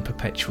 baking in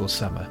perpetual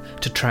summer,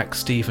 to track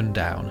Stephen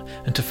down,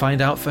 and to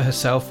find out for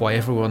herself why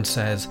everyone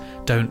says,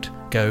 don't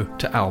go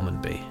to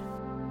Almonby.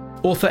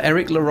 Author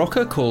Eric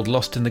LaRocca called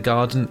Lost in the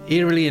Garden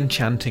eerily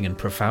enchanting and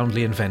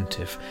profoundly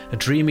inventive, a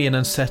dreamy and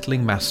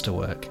unsettling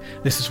masterwork.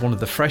 This is one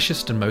of the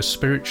freshest and most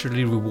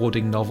spiritually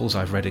rewarding novels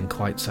I've read in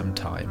quite some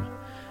time.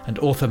 And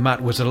author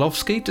Matt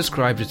Wazalowski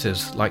described it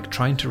as like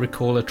trying to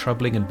recall a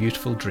troubling and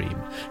beautiful dream.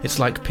 It's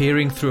like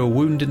peering through a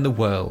wound in the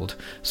world,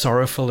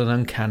 sorrowful and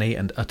uncanny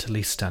and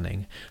utterly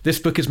stunning. This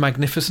book is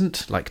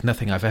magnificent, like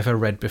nothing I've ever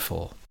read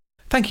before.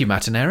 Thank you,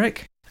 Matt and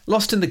Eric.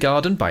 Lost in the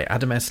Garden by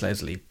Adam S.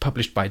 Leslie,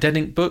 published by Dead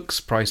Ink Books,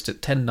 priced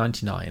at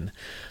 $10.99.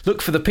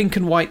 Look for the pink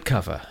and white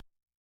cover.